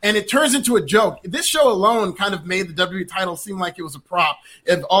Miz, and it turns into a joke. This show alone kind of made the WWE title seem like it was a prop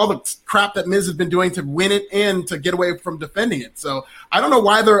of all the crap that Miz has been doing to win it and to get away from defending it. So I don't know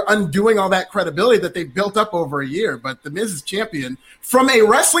why they're undoing all that credibility that they've built up over a year, but The Miz is champion. From a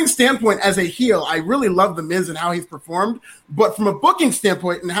wrestling standpoint, as a heel, I really love The Miz and how he's performed. But from a booking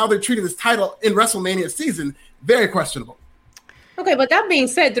standpoint and how they're treating this title in WrestleMania season, very questionable. Okay, but that being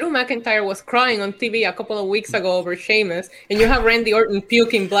said, Drew McIntyre was crying on TV a couple of weeks ago over Sheamus, and you have Randy Orton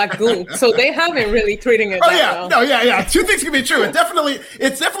puking black goo. So they haven't really treating it well. Yeah. Two things can be true. It's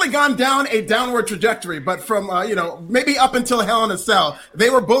definitely gone down a downward trajectory. But from maybe up until Hell in a Cell, they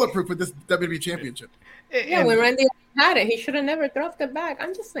were bulletproof with this WWE Championship. Yeah, when Randy had it, he should have never dropped it back.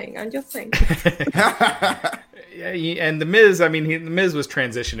 I'm just saying. Yeah, and the Miz, the Miz was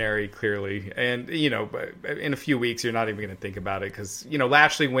transitionary, clearly, and in a few weeks you're not even going to think about it because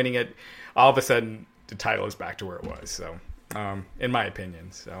Lashley winning it, all of a sudden the title is back to where it was. So, in my opinion,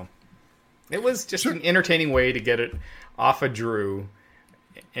 so it was just an entertaining way to get it off of Drew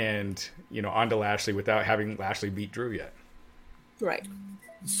and onto Lashley without having Lashley beat Drew yet. Right.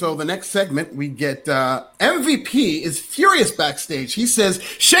 So the next segment, we get MVP is furious backstage. He says,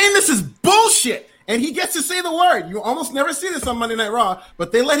 Shane, this is bullshit. And he gets to say the word. You almost never see this on Monday Night Raw,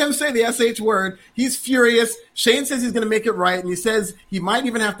 but they let him say the SH word. He's furious. Shane says he's going to make it right, and he says he might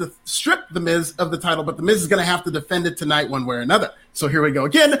even have to strip The Miz of the title, but The Miz is going to have to defend it tonight one way or another. So here we go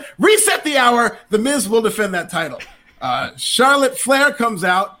again. Reset the hour. The Miz will defend that title. Charlotte Flair comes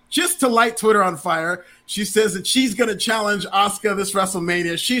out just to light Twitter on fire. She says that she's going to challenge Asuka this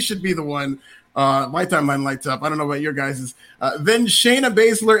WrestleMania. She should be the one. My timeline lights up. I don't know about your guys's. Then Shayna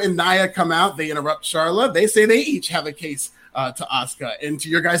Baszler and Nia come out. They interrupt Charlotte. They say they each have a case to Asuka. And to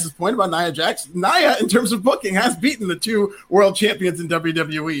your guys' point about Nia Jax, Nia, in terms of booking, has beaten the two world champions in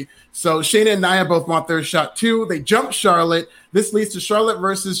WWE. So Shayna and Nia both want their shot too. They jump Charlotte. This leads to Charlotte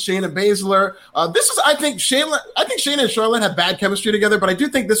versus Shayna Baszler. I think Shayna and Charlotte have bad chemistry together, but I do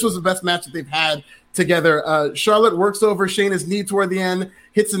think this was the best match that they've had together. Charlotte works over Shayna's knee toward the end,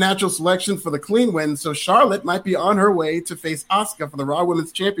 hits a natural selection for the clean win, so Charlotte might be on her way to face Asuka for the Raw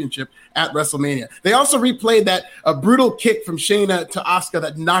Women's Championship at WrestleMania. They also replayed that brutal kick from Shayna to Asuka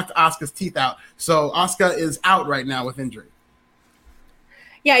that knocked Asuka's teeth out, so Asuka is out right now with injury.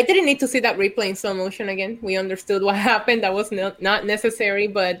 Yeah, I didn't need to see that replay in slow motion again. We understood what happened. That was not necessary,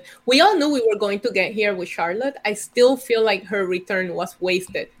 but we all knew we were going to get here with Charlotte. I still feel like her return was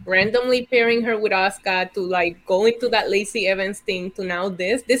wasted. Randomly pairing her with Asuka to go into that Lacey Evans thing to now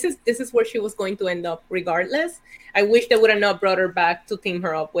this is where she was going to end up regardless. I wish they would have not brought her back to team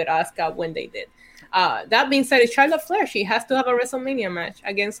her up with Asuka when they did. That being said, it's Charlotte Flair. She has to have a WrestleMania match.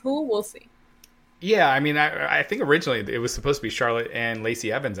 Against who? We'll see. Yeah, I think originally it was supposed to be Charlotte and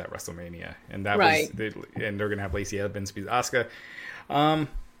Lacey Evans at WrestleMania, and that was and they're gonna have Lacey Evans beat Asuka.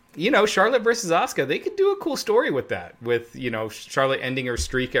 Charlotte versus Asuka, they could do a cool story with that. With Charlotte ending her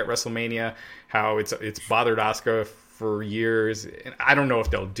streak at WrestleMania, how it's bothered Asuka for years, and I don't know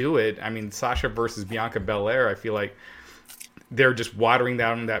if they'll do it. Sasha versus Bianca Belair, I feel like they're just watering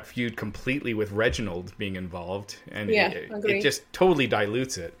down that feud completely with Reginald being involved, and it just totally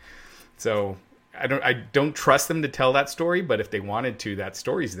dilutes it. So I don't trust them to tell that story, but if they wanted to, that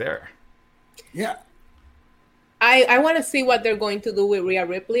story's there. Yeah. I want to see what they're going to do with Rhea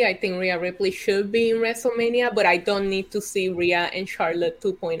Ripley. I think Rhea Ripley should be in WrestleMania, but I don't need to see Rhea and Charlotte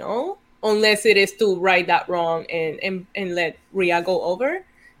 2.0 unless it is to right that wrong and let Rhea go over.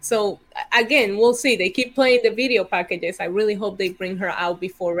 So, again, we'll see. They keep playing the video packages. I really hope they bring her out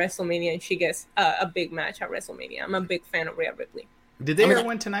before WrestleMania and she gets a big match at WrestleMania. I'm a big fan of Rhea Ripley. Did they ever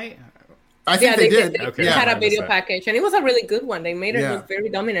win tonight? I think they did. They had a video package, and it was a really good one. They made her look very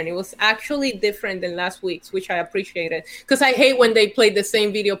dominant. It was actually different than last week's, which I appreciated. Because I hate when they play the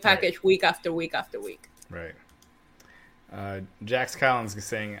same video package week after week after week. Right. Jax Collins is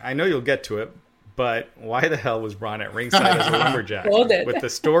saying, I know you'll get to it, but why the hell was Braun at ringside as a lumberjack? With the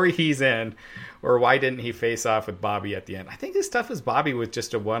story he's in, or why didn't he face off with Bobby at the end? I think his stuff with Bobby was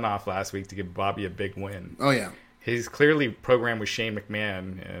just a one-off last week to give Bobby a big win. Oh, yeah. He's clearly programmed with Shane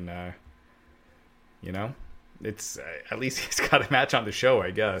McMahon, and, it's at least he's got a match on the show,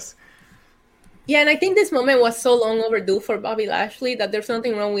 I guess. Yeah, and I think this moment was so long overdue for Bobby Lashley that there's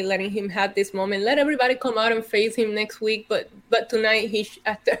nothing wrong with letting him have this moment. Let everybody come out and face him next week, but tonight,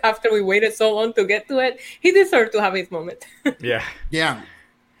 after we waited so long to get to it, he deserved to have his moment. Yeah. Yeah.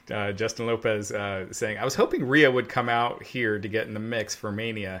 Justin Lopez saying, I was hoping Rhea would come out here to get in the mix for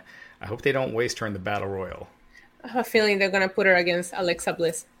Mania. I hope they don't waste her in the Battle Royal. I have a feeling they're going to put her against Alexa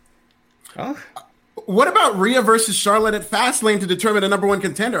Bliss. Oh. What about Rhea versus Charlotte at Fastlane to determine a number one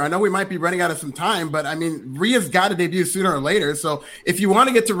contender? I know we might be running out of some time, but I mean, Rhea's got to debut sooner or later. So if you want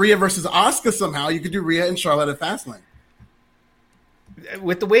to get to Rhea versus Asuka somehow, you could do Rhea and Charlotte at Fastlane.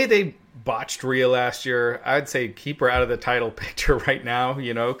 With the way they botched Rhea last year, I'd say keep her out of the title picture right now,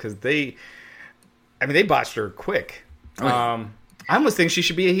 because they botched her quick. Oh, yeah. I almost think she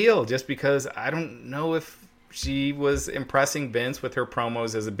should be a heel just because I don't know if she was impressing Vince with her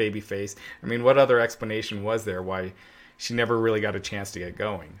promos as a babyface. I mean, what other explanation was there why she never really got a chance to get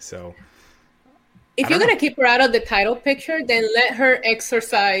going? So, if you're going to keep her out of the title picture, then let her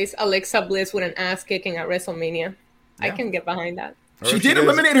exercise Alexa Bliss with an ass kicking at WrestleMania. Yeah. I can get behind that. She did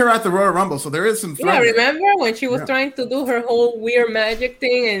eliminate her at the Royal Rumble, so there is some fun. Yeah, remember when she was trying to do her whole weird magic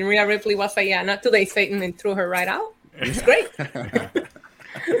thing and Rhea Ripley was like, yeah, not today, Satan, and threw her right out? It's great.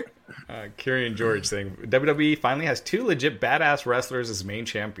 Kieran George saying, WWE finally has two legit badass wrestlers as main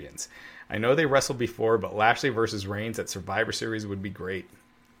champions. I know they wrestled before, but Lashley versus Reigns at Survivor Series would be great.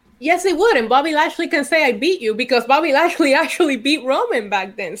 Yes, it would. And Bobby Lashley can say, I beat you, because Bobby Lashley actually beat Roman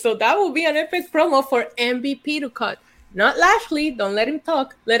back then. So that would be an epic promo for MVP to cut. Not Lashley. Don't let him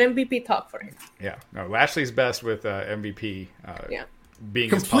talk. Let MVP talk for him. Yeah. No, Lashley's best with MVP. Being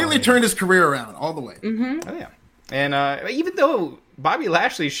completely turned his career around all the way. Mm-hmm. Oh, yeah. And even though Bobby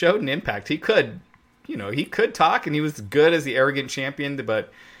Lashley showed an impact, he could talk, and he was good as the arrogant champion,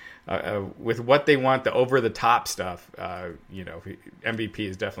 but with what they want, the over-the-top stuff, MVP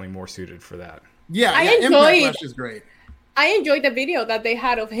is definitely more suited for that. Yeah, Impact is great. I enjoyed the video that they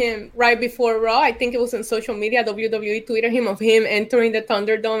had of him right before Raw. I think it was on social media. WWE tweeted him of him entering the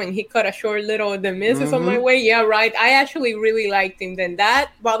Thunderdome, and he cut a short little "The Miz is on my way." Yeah, right. I actually really liked him. Then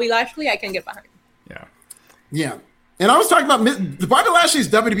that Bobby Lashley, I can get behind. Yeah. And I was talking about Bobby Lashley's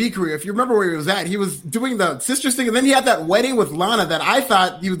WWE career. If you remember where he was at, he was doing the Sisters thing, and then he had that wedding with Lana that I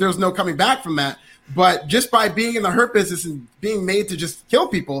thought there was no coming back from that. But just by being in the Hurt Business and being made to just kill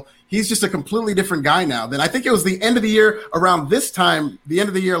people, he's just a completely different guy now. Then I think it was the end of the year around this time, the end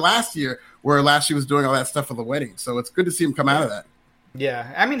of the year last year, where Lashley was doing all that stuff for the wedding. So it's good to see him come out of that.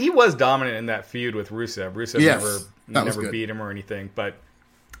 Yeah, I mean, he was dominant in that feud with Rusev. Rusev never beat him or anything, but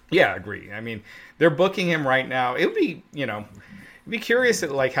yeah, I agree. I mean, they're booking him right now. It would be, be curious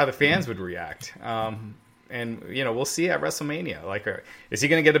at like how the fans would react. And we'll see at WrestleMania. Like, is he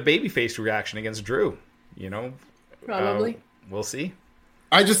going to get a babyface reaction against Drew? Probably. We'll see.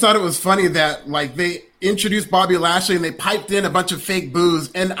 I just thought it was funny that like they introduced Bobby Lashley and they piped in a bunch of fake boos,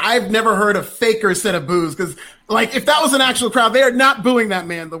 and I've never heard a faker set of boos because like if that was an actual crowd, they are not booing that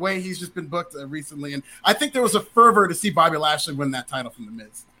man the way he's just been booked recently. And I think there was a fervor to see Bobby Lashley win that title from The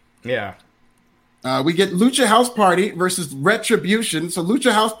Miz. Yeah. We get Lucha House Party versus Retribution. So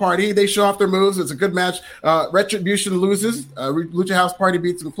Lucha House Party, they show off their moves. It's a good match. Retribution loses. Lucha House Party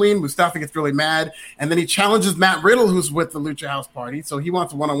beats them clean. Mustafa gets really mad. And then he challenges Matt Riddle, who's with the Lucha House Party. So he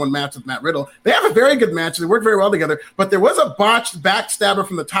wants a one-on-one match with Matt Riddle. They have a very good match. They work very well together. But there was a botched backstabber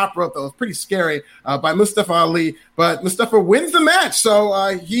from the top rope that was pretty scary by Mustafa Ali. But Mustafa wins the match.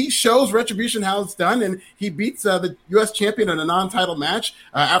 So he shows Retribution how it's done. And he beats the U.S. champion in a non-title match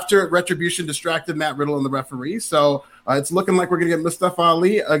after Retribution distracted Matt Riddle and the referee. So it's looking like we're going to get Mustafa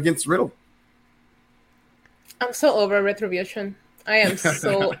Ali against Riddle. I'm so over Retribution. I am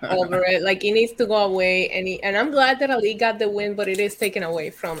so over it. Like, it needs to go away. And I'm glad that Ali got the win, but it is taken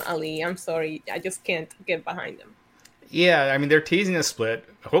away from Ali. I'm sorry. I just can't get behind them. Yeah, I mean, they're teasing a split.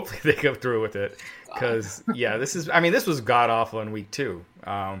 Hopefully they go through with it. Because, this was god-awful in week 2.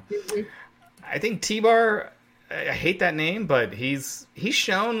 I think T-Bar, I hate that name, but he's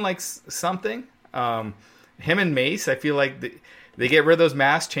shown, like, something. Him and Mace, I feel like they get rid of those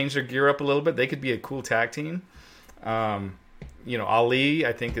masks, change their gear up a little bit. They could be a cool tag team. Ali,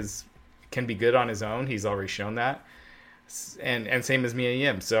 I think, can be good on his own. He's already shown that. And same as Mia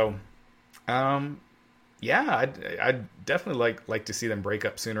Yim. So, I'd definitely like to see them break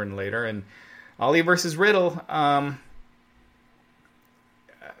up sooner than later. And Ali versus Riddle,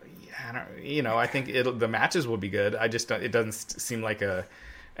 I think the matches will be good. It doesn't seem like an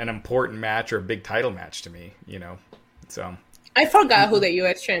important match or a big title match to me, so. I forgot who the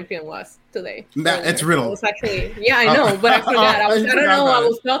U.S. champion was today. It's Riddle. I know, but I forgot. I don't know who I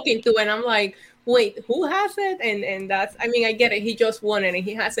was talking to, and I'm like, wait, who has it? And that's, I get it. He just won it, and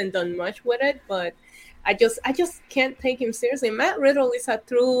he hasn't done much with it, but I just can't take him seriously. Matt Riddle is a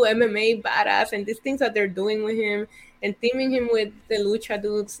true MMA badass, and these things that they're doing with him and teaming him with the Lucha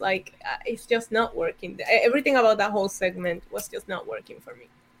dudes, it's just not working. Everything about that whole segment was just not working for me.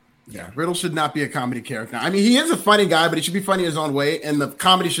 Yeah, Riddle should not be a comedy character. He is a funny guy, but he should be funny his own way, and the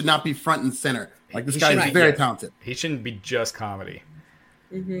comedy should not be front and center. This guy is very talented. He shouldn't be just comedy.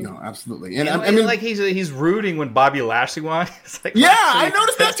 Mm-hmm. No, absolutely. And he's rooting when Bobby Lashley won. It's like, I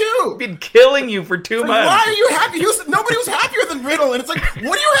noticed that too. Been killing you for 2 months. Why are you happy? Nobody was happier than Riddle, and it's like,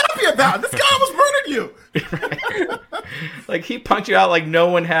 what are you happy about? This guy almost murdered you. He punked you out like no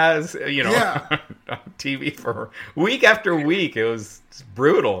one has, on TV for week after week. It was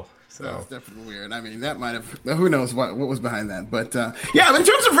brutal. So that's definitely weird. That might have, who knows what was behind that. But in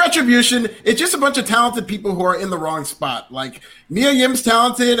terms of Retribution, it's just a bunch of talented people who are in the wrong spot. Like Mia Yim's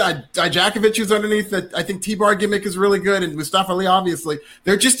talented. Dijakovic, who's underneath that. I think T-Bar gimmick is really good. And Mustafa Ali, obviously.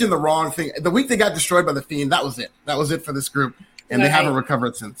 They're just in the wrong thing. The week they got destroyed by The Fiend, that was it. That was it for this group. And they haven't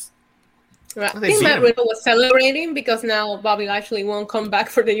recovered since. Right. I think Matt Riddle was celebrating because now Bobby Lashley won't come back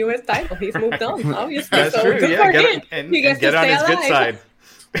for the U.S. title. He's moved on, obviously. That's true. Good for him. He gets get to on stay his alive. good side.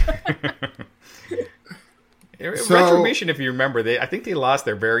 Retribution, if you remember, I think they lost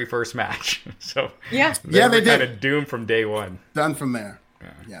their very first match. So they did. Kind of doomed from day one. Done from there.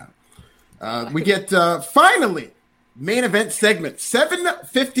 We get finally main event segment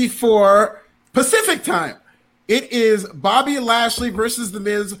 7:54 Pacific time. It is Bobby Lashley versus The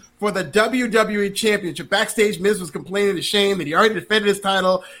Miz for the WWE Championship. Backstage, Miz was complaining to Shane that he already defended his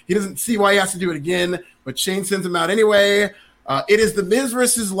title. He doesn't see why he has to do it again, but Shane sends him out anyway. It is The Miz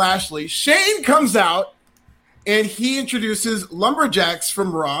versus Lashley. Shane comes out, and he introduces Lumberjacks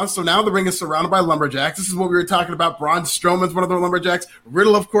from Raw. So now the ring is surrounded by Lumberjacks. This is what we were talking about. Braun Strowman's one of the Lumberjacks.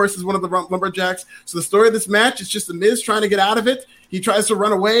 Riddle, of course, is one of the Lumberjacks. So the story of this match is just The Miz trying to get out of it. He tries to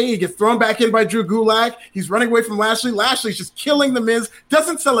run away. He gets thrown back in by Drew Gulak. He's running away from Lashley. Lashley's just killing The Miz.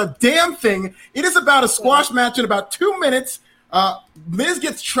 Doesn't sell a damn thing. It is about a squash match in about 2 minutes. Miz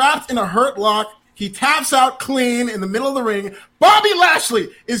gets trapped in a hurt lock. He taps out clean in the middle of the ring. Bobby Lashley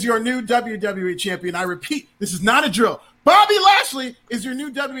is your new WWE champion. I repeat, this is not a drill. Bobby Lashley is your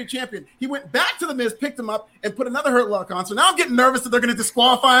new WWE champion. He went back to The Miz, picked him up, and put another hurt lock on. So now I'm getting nervous that they're going to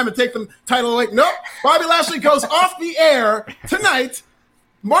disqualify him and take the title away. Nope. Bobby Lashley goes off the air tonight,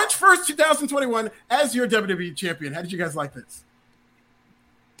 March 1st, 2021, as your WWE champion. How did you guys like this?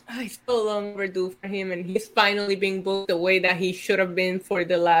 It's so long overdue for him, and he's finally being booked the way that he should have been for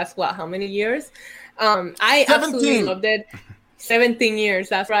the last, how many years? I 17. absolutely loved it. 17 years,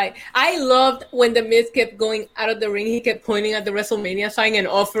 that's right. I loved when The Miz kept going out of the ring. He kept pointing at the WrestleMania sign and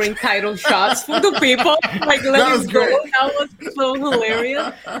offering title shots for the people. Like, let him go. That was so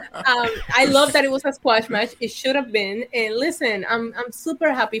hilarious. I love that it was a squash match. It should have been. And listen, I'm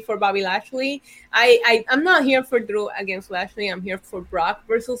super happy for Bobby Lashley. I'm not here for Drew against Lashley. I'm here for Brock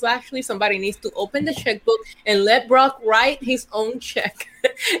versus Lashley. Somebody needs to open the checkbook and let Brock write his own check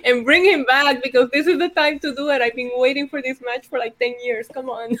and bring him back, because this is the time to do it. I've been waiting for this match for like 10 years.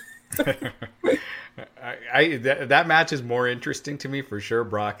 Come on. That match is more interesting to me for sure,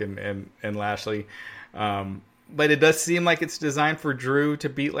 Brock and Lashley. But it does seem like it's designed for Drew to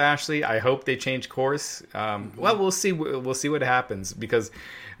beat Lashley. I hope they change course. Well, we'll see. We'll see what happens, because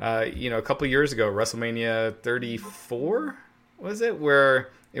a couple of years ago, WrestleMania 34 was it, where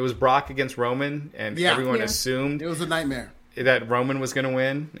it was Brock against Roman, and everyone assumed it was a nightmare that Roman was going to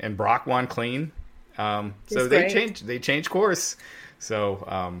win, and Brock won clean. So they changed course.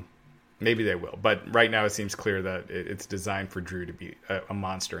 So maybe they will. But right now it seems clear that it's designed for Drew to be a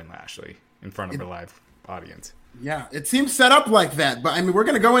monster in Lashley in front of a live audience. Yeah, it seems set up like that. But, we're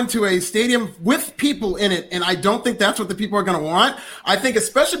going to go into a stadium with people in it, and I don't think that's what the people are going to want. I think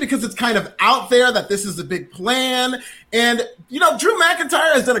especially because it's kind of out there that this is a big plan. And, Drew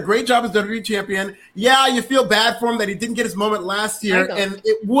McIntyre has done a great job as WWE champion. Yeah, you feel bad for him that he didn't get his moment last year. And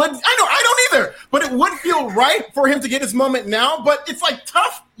it would – I don't either. But it would feel right for him to get his moment now. But it's like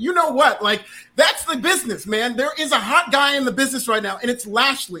tough. You know what? Like, that's the business, man. There is a hot guy in the business right now, and it's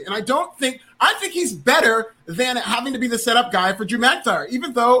Lashley. And I think he's better than having to be the setup guy for Drew McIntyre,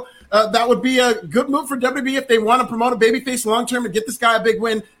 even though that would be a good move for WWE if they want to promote a babyface long-term and get this guy a big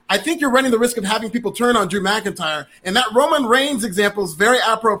win. I think you're running the risk of having people turn on Drew McIntyre. And that Roman Reigns example is very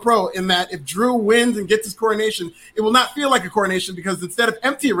apropos in that if Drew wins and gets his coronation, it will not feel like a coronation because instead of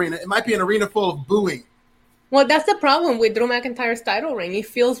empty arena, it might be an arena full of booing. Well, that's the problem with Drew McIntyre's title reign. It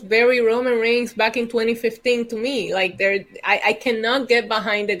feels very Roman Reigns back in 2015 to me. Like I cannot get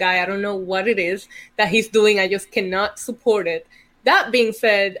behind the guy. I don't know what it is that he's doing. I just cannot support it. That being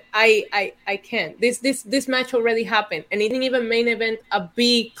said, I can't. This match already happened, and it didn't even main event a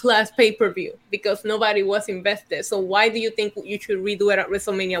B class pay-per-view because nobody was invested. So why do you think you should redo it at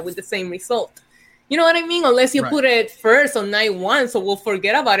WrestleMania with the same result? You know what I mean? Unless you put it first on night one, so we'll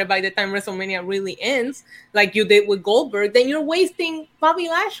forget about it by the time WrestleMania really ends, like you did with Goldberg, then you're wasting Bobby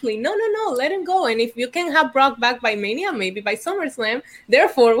Lashley. No, let him go. And if you can have Brock back by Mania, maybe by SummerSlam,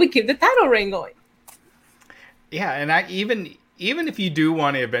 therefore we keep the title reign going. Yeah, and even if you do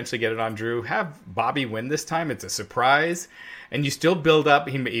want to eventually get it on Drew, have Bobby win this time. It's a surprise. And you still build up.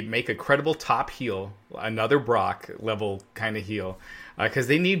 He make a credible top heel, another Brock level kind of heel, because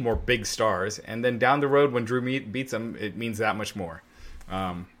they need more big stars. And then down the road, when Drew beats him, it means that much more.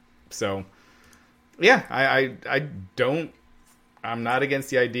 So, yeah, I'm not against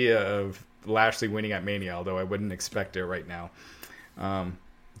the idea of Lashley winning at Mania, although I wouldn't expect it right now.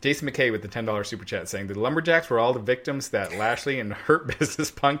 Jason McKay with the $10 super chat saying the Lumberjacks were all the victims that Lashley and Hurt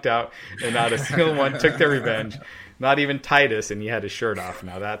Business punked out, and not a single one took their revenge. Not even Titus, and he had his shirt off.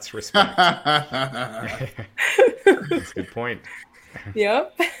 Now that's respect. That's a good point.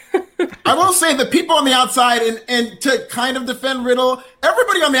 Yep. I will say the people on the outside, and to kind of defend Riddle,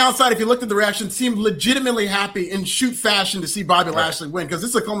 everybody on the outside, if you looked at the reaction, seemed legitimately happy in shoot fashion to see Bobby Lashley win, because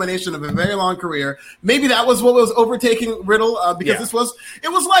this is a culmination of a very long career. Maybe that was what was overtaking Riddle, because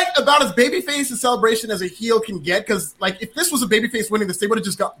it was like about as babyface a celebration as a heel can get, because like if this was a babyface winning this, they would have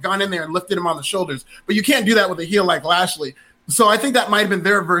just gone in there and lifted him on the shoulders. But you can't do that with a heel like Lashley. So I think that might have been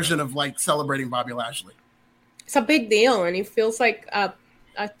their version of like celebrating Bobby Lashley. It's a big deal, and it feels like a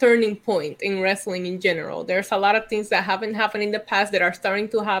turning point in wrestling in general. There's a lot of things that haven't happened in the past that are starting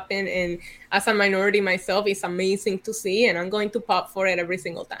to happen, and as a minority myself, it's amazing to see, and I'm going to pop for it every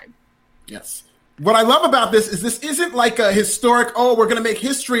single time. Yes. What I love about this isn't like a historic, we're going to make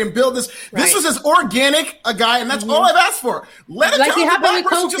history and build this. Right. This was as organic a guy, and that's all I've asked for. Let a talented black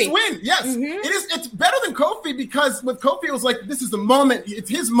person just win. Yes. It's better than Kofi, because with Kofi, it was like, this is the moment. It's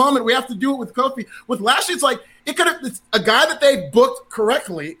his moment. We have to do it with Kofi. With Lashley, it's like, it's a guy that they booked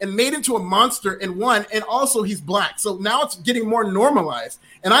correctly and made into a monster and won, and also he's black. So now it's getting more normalized.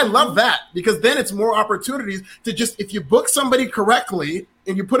 And I love that, because then it's more opportunities to just, if you book somebody correctly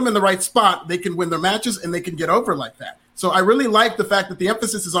and you put them in the right spot, they can win their matches and they can get over like that. So I really like the fact that the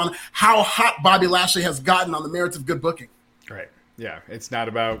emphasis is on how hot Bobby Lashley has gotten on the merits of good booking. Right. Yeah. It's not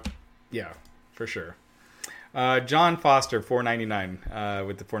about, for sure. John Foster, $4.99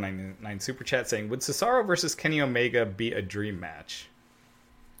 with the $4.99 super chat saying, would Cesaro versus Kenny Omega be a dream match?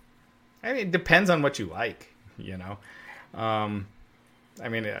 I mean, it depends on what you like, you know. I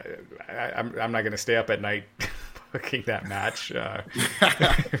mean, I'm not going to stay up at night booking that match.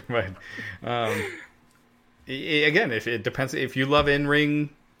 But again, if it depends, if you love in-ring,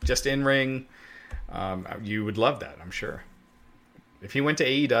 just in-ring, you would love that, I'm sure. If he went to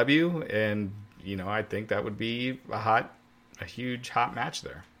AEW, and I think that would be a huge hot match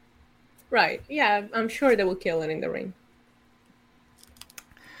there. Right. Yeah, I'm sure they will kill it in the ring.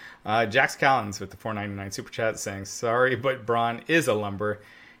 Jax Callens with the $4.99 super chat saying, sorry, but Braun is a lumber.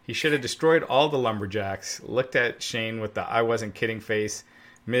 He should have destroyed all the Lumberjacks. Looked at Shane with the I wasn't kidding face.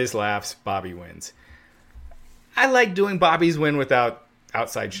 Miz laughs. Bobby wins. I like doing Bobby's win without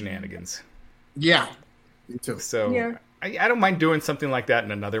outside shenanigans. Yeah, me too. So yeah. I don't mind doing something like that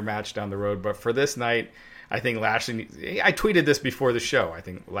in another match down the road. But for this night, I think Lashley, I tweeted this before the show. I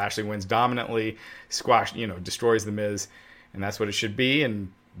think Lashley wins dominantly, destroys the Miz. And that's what it should be.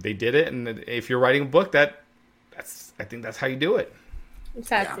 And they did it. And if you're writing a book, I think that's how you do it.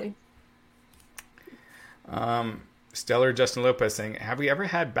 Exactly. Yeah. Stellar Justin Lopez saying, have we ever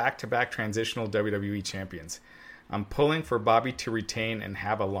had back-to-back transitional WWE champions? I'm pulling for Bobby to retain and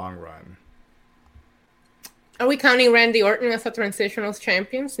have a long run. Are we counting Randy Orton as a transitional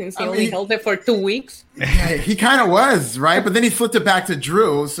champion since he only held it for 2 weeks? Yeah, he kind of was, right? But then he flipped it back to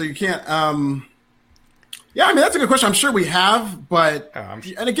Drew, so you can't... Yeah, I mean, that's a good question. I'm sure we have, but...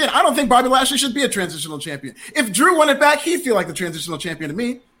 And again, I don't think Bobby Lashley should be a transitional champion. If Drew won it back, he'd feel like the transitional champion to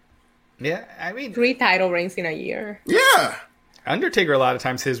me. Yeah, I mean... 3 title reigns in a year. Yeah. Undertaker, a lot of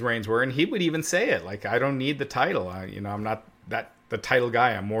times his reigns were, and he would even say it, like, I don't need the title. I'm not the title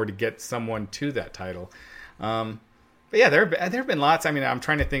guy. I'm more to get someone to that title. But yeah, there have been lots. I mean, I'm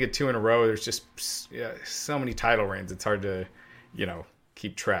trying to think of 2 in a row. There's just so many title reigns. It's hard to,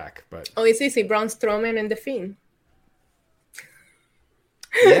 keep track. But Oh, it's easy. Braun Strowman and The Fiend.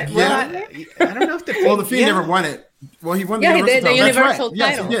 yeah, Yeah. I don't know if the Fiend, Well, the Fiend never won it. Well, he won the Yeah, he Universal did the title. That's Universal right. Yes,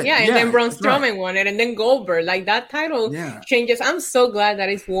 he title. did. Yeah, and then Braun that's right. Strowman won it, and then Goldberg. Like that title Yeah. changes. I'm so glad that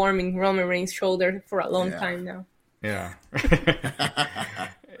it's warming Roman Reigns' shoulder for a long Yeah. time now. Yeah.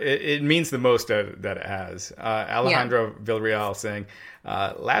 it means the most that it has. Alejandro Villarreal saying,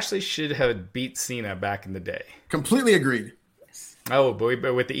 Lashley should have beat Cena back in the day. Completely agreed. Oh, boy,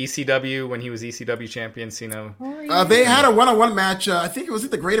 but with the ECW, when he was ECW champion, Cena. They had a one-on-one match. I think it was at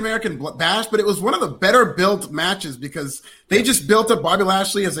the Great American Bash, but it was one of the better built matches because they just built up Bobby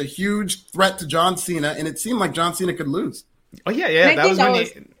Lashley as a huge threat to John Cena, and it seemed like John Cena could lose. Oh, yeah. I That was,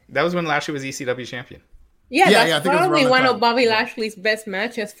 think that was when Lashley was ECW champion. Yeah, Yeah, that's I think it was probably around that one time. of Bobby Lashley's best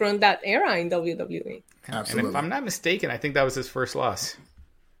matches from that era in WWE. Absolutely. And if I'm not mistaken, I think that was his first loss.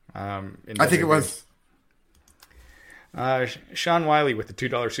 I think it was. Sean Wiley with the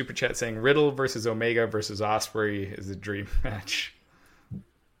 $2 super chat saying Riddle versus Omega versus Ospreay is a dream match.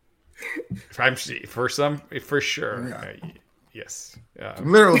 For sure. Yeah. Yes.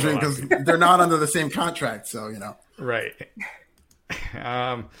 Literal dream because they're not under the same contract, so you know. Right.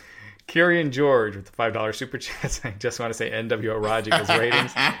 Kyrian George with the $5 super chat saying, just want to say NWO Raja goes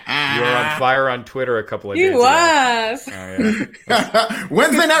ratings. You were on fire on Twitter a couple of He days ago. was. Oh, yeah.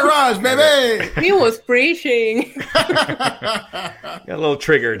 Wednesday Night Raj, baby. He was preaching. Got a little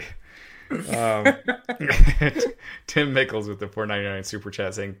triggered. Tim Mickles with the $4.99 super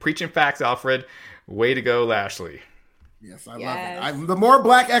chat saying, preaching facts, Alfred. Way to go, Lashley. Yes, I Yes. love it. The more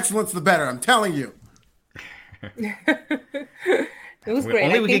black excellence, the better. I'm telling you. It was great.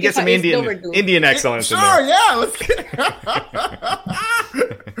 Only I we think could get some it's overdue. Indian excellence Sure, in there. yeah. Let's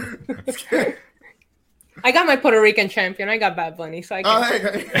get. I got my Puerto Rican champion. I got Bad Bunny, so I Oh, can.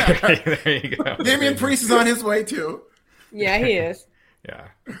 there you go. There you go. Damian Priest is on his way too. Yeah, he is. Yeah.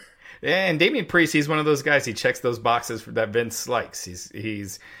 And Damian Priest, he's one of those guys. He checks those boxes that Vince likes.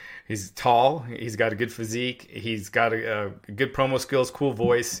 He's tall. He's got a good physique. He's got a good promo skills, cool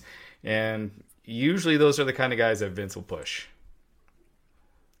voice, and usually those are the kind of guys that Vince will push.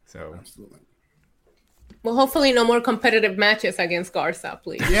 So Absolutely. Well, hopefully, no more competitive matches against Garza,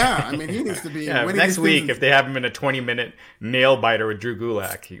 please. Yeah, I mean, he needs to be. yeah, winning next these week things. if they have him in a 20-minute nail biter with Drew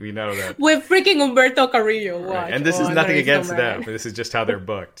Gulak, we know that. With freaking Humberto Carrillo. Watch. Right. And this Oh, is I'm nothing gonna be so against mad. them. This is just how they're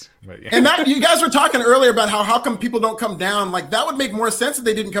booked. But, yeah. And that you guys were talking earlier about how come people don't come down. Like that would make more sense if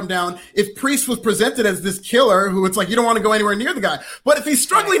they didn't come down if Priest was presented as this killer who it's like you don't want to go anywhere near the guy. But if he's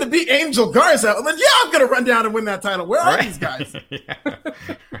struggling to beat Angel Garza, then yeah, I'm gonna run down and win that title. Where are these guys?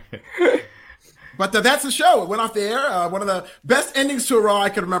 yeah. But that's the show. It went off the air. One of the best endings to a Raw I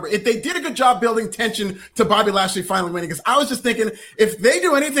could remember. If they did a good job building tension to Bobby Lashley finally winning, because I was just thinking, if they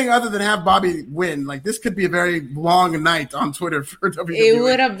do anything other than have Bobby win, like this could be a very long night on Twitter for WWE. It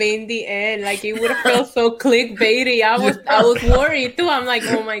would have been the end. Like it would have felt so clickbaity. I was worried too. I'm like,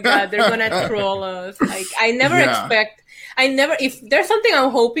 oh my god, they're gonna troll us. Like I never expect. If there's something I'm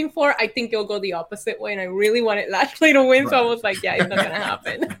hoping for, I think it'll go the opposite way. And I really wanted Lashley to win, so I was like, yeah, it's not gonna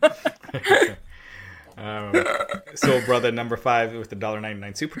happen. Soul Brother number 5 with the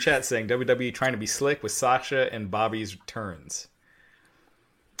 $1.99 super chat saying WWE trying to be slick with Sasha and Bobby's turns.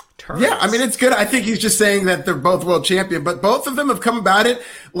 Yeah, I mean, it's good. I think he's just saying that they're both world champion, but both of them have come about it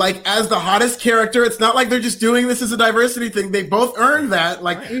like as the hottest character. It's not like they're just doing this as a diversity thing. They both earned that.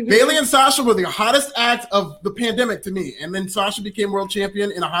 Like Bayley and Sasha were the hottest act of the pandemic to me. And then Sasha became world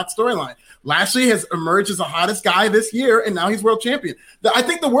champion in a hot storyline. Lashley has emerged as the hottest guy this year, and now he's world champion. I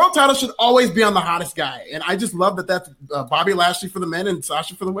think the world title should always be on the hottest guy. And I just love that that's Bobby Lashley for the men and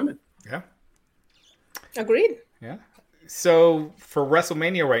Sasha for the women. Yeah. Agreed. Yeah. So for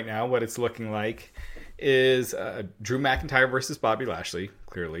WrestleMania right now, what it's looking like is Drew McIntyre versus Bobby Lashley,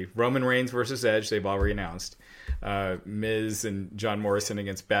 clearly. Roman Reigns versus Edge, they've already announced. Miz and John Morrison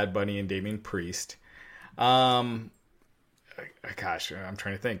against Bad Bunny and Damian Priest. Gosh, I'm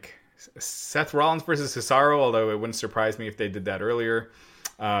trying to think. Seth Rollins versus Cesaro, although it wouldn't surprise me if they did that earlier.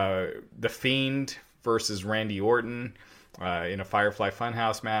 The Fiend versus Randy Orton in a Firefly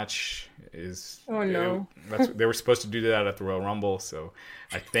Funhouse match is. Oh no! They were supposed to do that at the Royal Rumble, so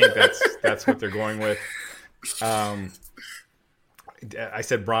I think that's what they're going with. I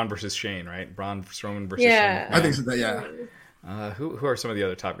said Braun versus Shane, right? Braun Strowman versus Yeah. Shane. I think so. Yeah. Who are some of the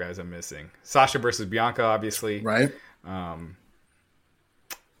other top guys I'm missing? Sasha versus Bianca, obviously. Right.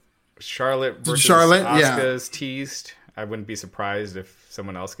 Charlotte versus Charlotte, yeah. Asuka is teased. I wouldn't be surprised if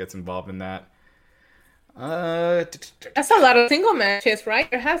someone else gets involved in that. That's a lot of single matches, right?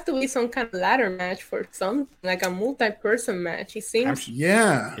 There has to be some kind of ladder match for something, like a multi-person match. It seems.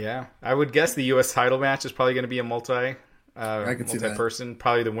 Yeah. Yeah, I would guess the U.S. title match is probably going to be a multi I can see that. Multi-person.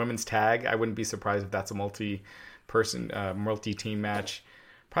 Probably the women's tag. I wouldn't be surprised if that's a multi-person, multi-team match.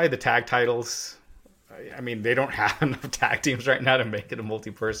 Probably the tag titles. I mean, they don't have enough tag teams right now to make it a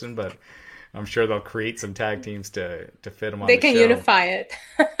multi-person, but I'm sure they'll create some tag teams to fit them on. They the can show. unify it.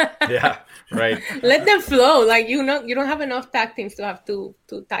 Yeah, right. Let them flow. Like you don't have enough tag teams to have two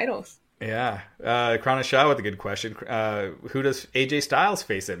titles. Yeah. Krana Shah with a good question. Who does AJ Styles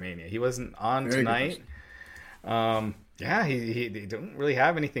face at Mania? He wasn't on tonight. Yeah, he don't really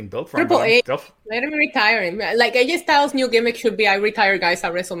have anything built for Triple him. Let him retire him. Like AJ Styles' new gimmick should be I retire guys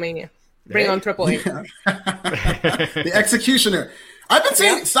at WrestleMania. Bring on Triple H. The executioner. I've been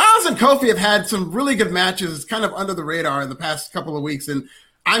saying Styles and Kofi have had some really good matches kind of under the radar in the past couple of weeks. And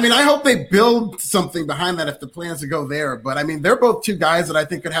I mean, I hope they build something behind that if the plans to go there. But I mean, they're both two guys that I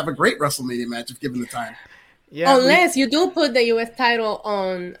think could have a great WrestleMania match if given the time. Yeah, unless you do put the U.S. title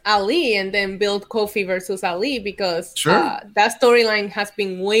on Ali and then build Kofi versus Ali, because that storyline has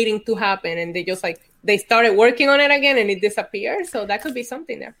been waiting to happen, and they started working on it again and it disappeared. So that could be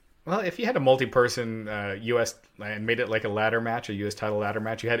something there. Well, if you had a multi-person U.S. and made it like a ladder match, a U.S. title ladder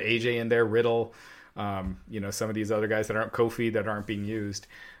match, you had AJ in there, Riddle, some of these other guys that aren't Kofi that aren't being used.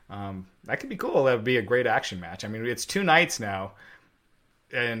 That could be cool. That would be a great action match. I mean, it's 2 nights now,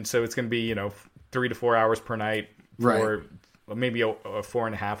 and so it's going to be 3 to 4 hours per night, or maybe a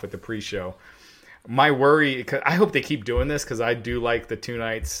 4.5 with the pre-show. My worry, because I hope they keep doing this, because I do like the 2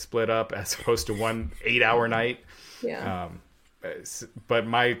 nights split up as opposed to 1 8-hour night. Yeah. But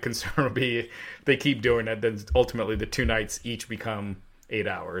my concern would be they keep doing it, then ultimately the 2 nights each become 8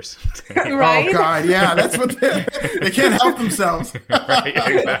 hours. Right? Oh God, yeah, that's what they can't help themselves. Right,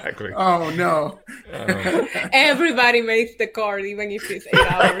 exactly. Oh no. Everybody makes the card, even if it's 8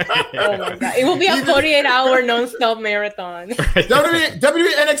 hours. Oh my God, it will be a 48-hour non-stop marathon.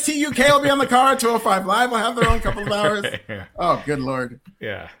 WWE NXT UK will be on the card. 205 Live will have their own couple of hours. Yeah. Oh, good Lord.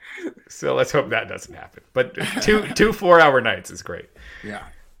 Yeah. So let's hope that doesn't happen. But two 4-hour nights is great. Yeah.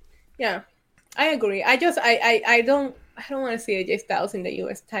 Yeah, I agree. I don't want to see AJ Styles in the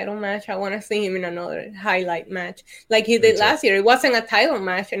U.S. title match. I want to see him in another highlight match like he did last year. It wasn't a title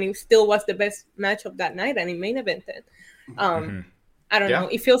match, and it still was the best match of that night, and he main evented. I don't know.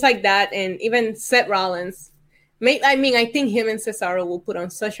 It feels like that, and even Seth Rollins. I think him and Cesaro will put on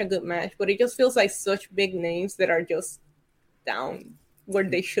such a good match, but it just feels like such big names that are just down where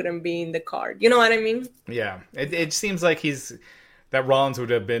they shouldn't be in the card. You know what I mean? Yeah. It seems like that Rollins would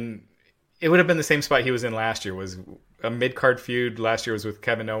have been the same spot he was in last year, was a mid-card feud. Last year was with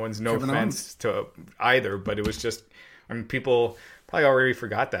Kevin Owens. No offense to either, but it was just, people probably already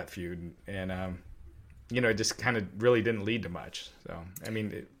forgot that feud. And, it just kind of really didn't lead to much. So,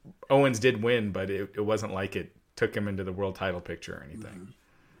 Owens did win, but it wasn't like it took him into the world title picture or anything. Mm-hmm.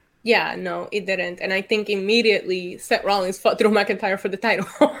 Yeah, no, it didn't. And I think immediately Seth Rollins fought Drew McIntyre for the title,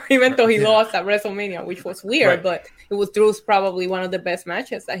 even though he lost at WrestleMania, which was weird, but it was Drew's probably one of the best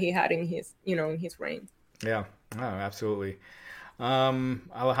matches that he had in his reign. Yeah, absolutely.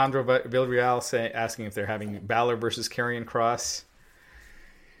 Alejandro Villarreal asking if they're having Balor versus Karrion Kross.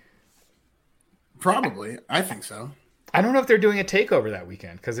 Probably. I think so. I don't know if they're doing a takeover that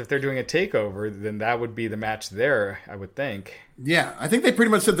weekend, because if they're doing a takeover, then that would be the match there, I would think. Yeah, I think they pretty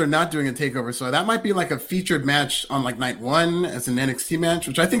much said they're not doing a takeover, so that might be like a featured match on like night 1 as an NXT match,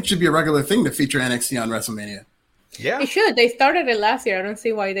 which I think should be a regular thing to feature NXT on WrestleMania. Yeah, it should. They started it last year. I don't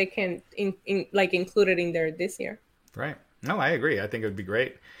see why they can't include it in there this year. Right. No, I agree. I think it would be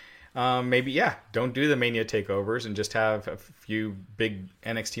great. Maybe, don't do the Mania takeovers and just have a few big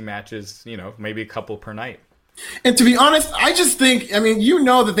NXT matches, maybe a couple per night. And to be honest, I just think,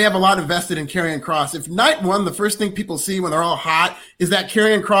 that they have a lot invested in Karrion Kross. If night 1, the first thing people see when they're all hot is that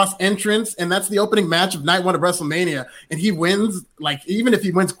Karrion Kross entrance, and that's the opening match of night 1 of WrestleMania, and he wins, even if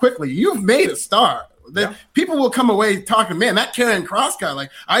he wins quickly, you've made a star. People will come away talking, man, that Karrion Kross guy,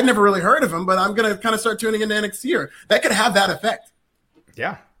 I'd never really heard of him, but I'm going to kind of start tuning into NXT here. That could have that effect.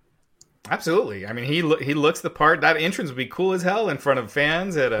 Yeah. Absolutely. He looks the part. That entrance would be cool as hell in front of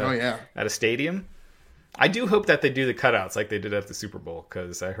fans at a stadium. I do hope that they do the cutouts like they did at the Super Bowl,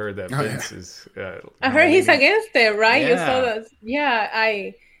 because I heard that Vince is. I heard he's against it, right? Yeah. You saw that? Yeah,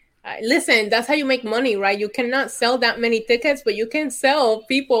 I listen. That's how you make money, right? You cannot sell that many tickets, but you can sell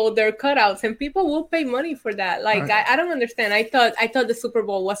people their cutouts, and people will pay money for that. I don't understand. I thought the Super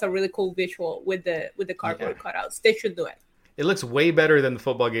Bowl was a really cool visual with the cardboard cutouts. They should do it. It looks way better than the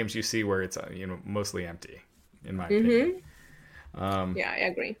football games you see where it's mostly empty, in my opinion. Yeah, I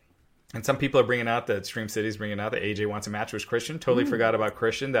agree. And some people are bringing out that Stream City's bringing out that AJ wants a match with Christian. Totally forgot about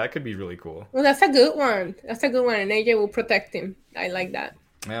Christian. That could be really cool. Well, that's a good one. And AJ will protect him. I like that.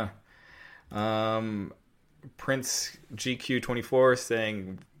 Yeah. Prince GQ24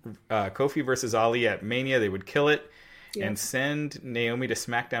 saying Kofi versus Ali at Mania, they would kill it, and send Naomi to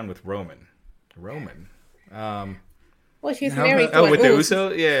SmackDown with Roman. Well, she's married to with the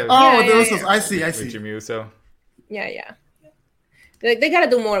Uso? Yeah. Oh, the Usos. I see. With Jimmy Uso. Yeah. They got to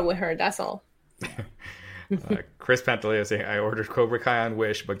do more with her, that's all. Chris Pantaleo saying, I ordered Cobra Kai on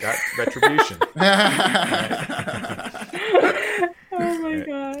Wish, but got Retribution. Oh my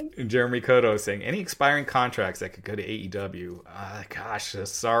God. Jeremy Cotto saying, any expiring contracts that could go to AEW? Gosh,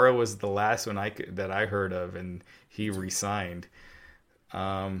 Cesaro was the last one that I heard of, and he re-signed.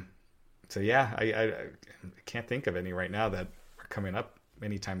 So yeah, I can't think of any right now that are coming up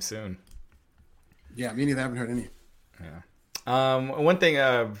anytime soon. Yeah, me neither. I haven't heard any. Yeah. One thing,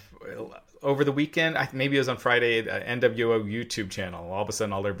 over the weekend, maybe it was on Friday, the NWO YouTube channel, all of a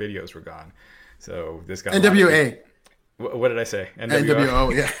sudden all their videos were gone. So this got NWA. What did I say?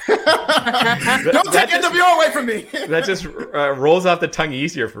 NWO, yeah. Don't take NWO away from me. That just rolls off the tongue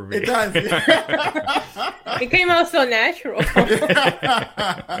easier for me. It does. It came out so natural.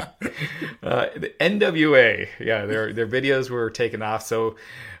 The NWA, yeah, their videos were taken off. So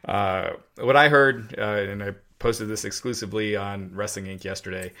what I heard, and I posted this exclusively on Wrestling Inc.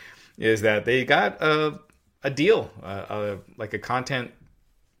 yesterday, is that they got a deal, like a content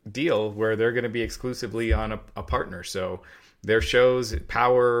deal where they're going to be exclusively on a partner. So their shows,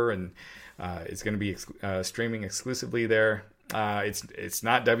 Power, and it's going to be streaming exclusively there. It's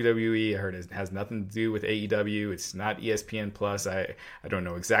not WWE. I heard it has nothing to do with AEW. It's not ESPN Plus. I don't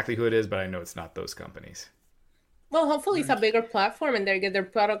know exactly who it is, but I know it's not those companies. Well, hopefully it's a bigger platform and they get their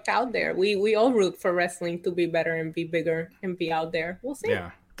product out there. We all root for wrestling to be better and be bigger and be out there. We'll see.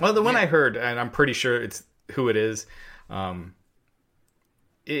 Yeah. Well, the one I heard, and I'm pretty sure it's who it is.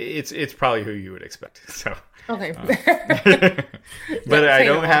 It's probably who you would expect. So okay. But I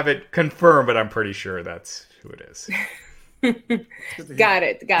don't have it confirmed, but I'm pretty sure that's who it is. Got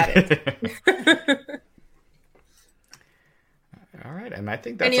it. All right, and I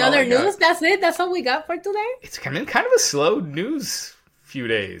think that's any all other I got. news? That's it. That's all we got for today. It's kind of a slow news few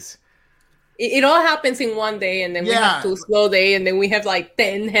days. It all happens in one day, and then we have 2 slow day, and then we have like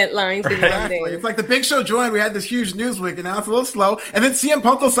 10 headlines in one day. It's like the Big Show joined. We had this huge news week, and now it's a little slow. And then CM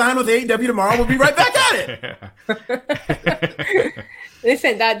Punk will sign with AEW tomorrow. We'll be right back at it.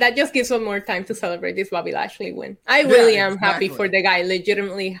 Listen, that just gives us more time to celebrate this Bobby Lashley win. I really am happy for the guy.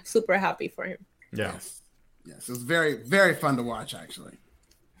 Legitimately super happy for him. Yeah. Yes, it was very, very fun to watch, actually.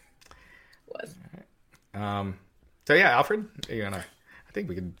 It was. So yeah, Alfred, I think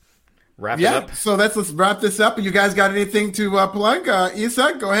we can wrap it up. So let's wrap this up. You guys got anything to plug?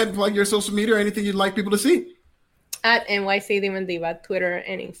 Isa, go ahead and plug your social media or anything you'd like people to see. At NYC Demon Diva, Twitter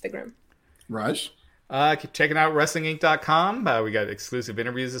and Instagram. Raj? Keep checking out WrestlingInc.com. We got exclusive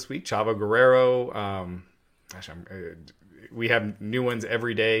interviews this week. Chavo Guerrero. We have new ones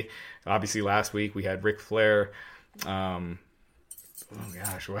every day. Obviously, last week we had Ric Flair. Oh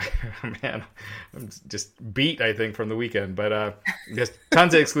gosh, man, I'm just beat, I think, from the weekend. But just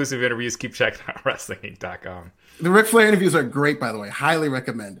tons of exclusive interviews. Keep checking out WrestlingInc.com. The Ric Flair interviews are great, by the way. Highly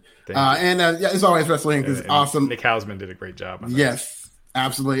recommend. As always, Wrestling Inc. is awesome. Nick Hausman did a great job on that. Yes.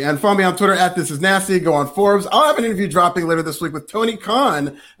 Absolutely. And follow me on Twitter at This Is Nasty. Go on Forbes. I'll have an interview dropping later this week with Tony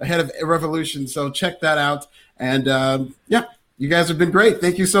Khan ahead of Revolution. So check that out. And you guys have been great.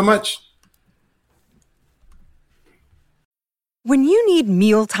 Thank you so much. When you need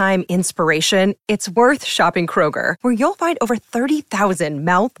mealtime inspiration, it's worth shopping Kroger, where you'll find over 30,000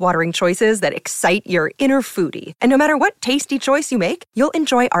 mouth-watering choices that excite your inner foodie. And no matter what tasty choice you make, you'll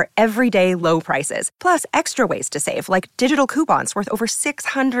enjoy our everyday low prices, plus extra ways to save, like digital coupons worth over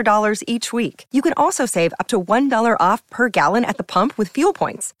 $600 each week. You can also save up to $1 off per gallon at the pump with fuel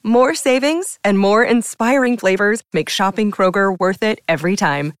points. More savings and more inspiring flavors make shopping Kroger worth it every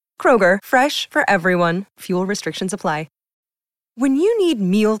time. Kroger, fresh for everyone. Fuel restrictions apply. When you need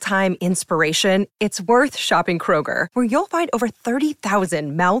mealtime inspiration, it's worth shopping Kroger, where you'll find over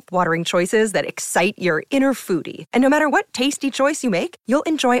 30,000 mouth-watering choices that excite your inner foodie. And no matter what tasty choice you make, you'll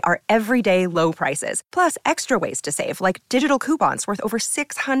enjoy our everyday low prices, plus extra ways to save, like digital coupons worth over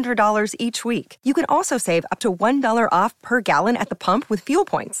 $600 each week. You can also save up to $1 off per gallon at the pump with fuel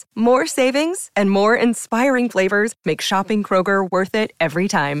points. More savings and more inspiring flavors make shopping Kroger worth it every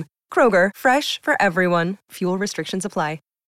time. Kroger, fresh for everyone. Fuel restrictions apply.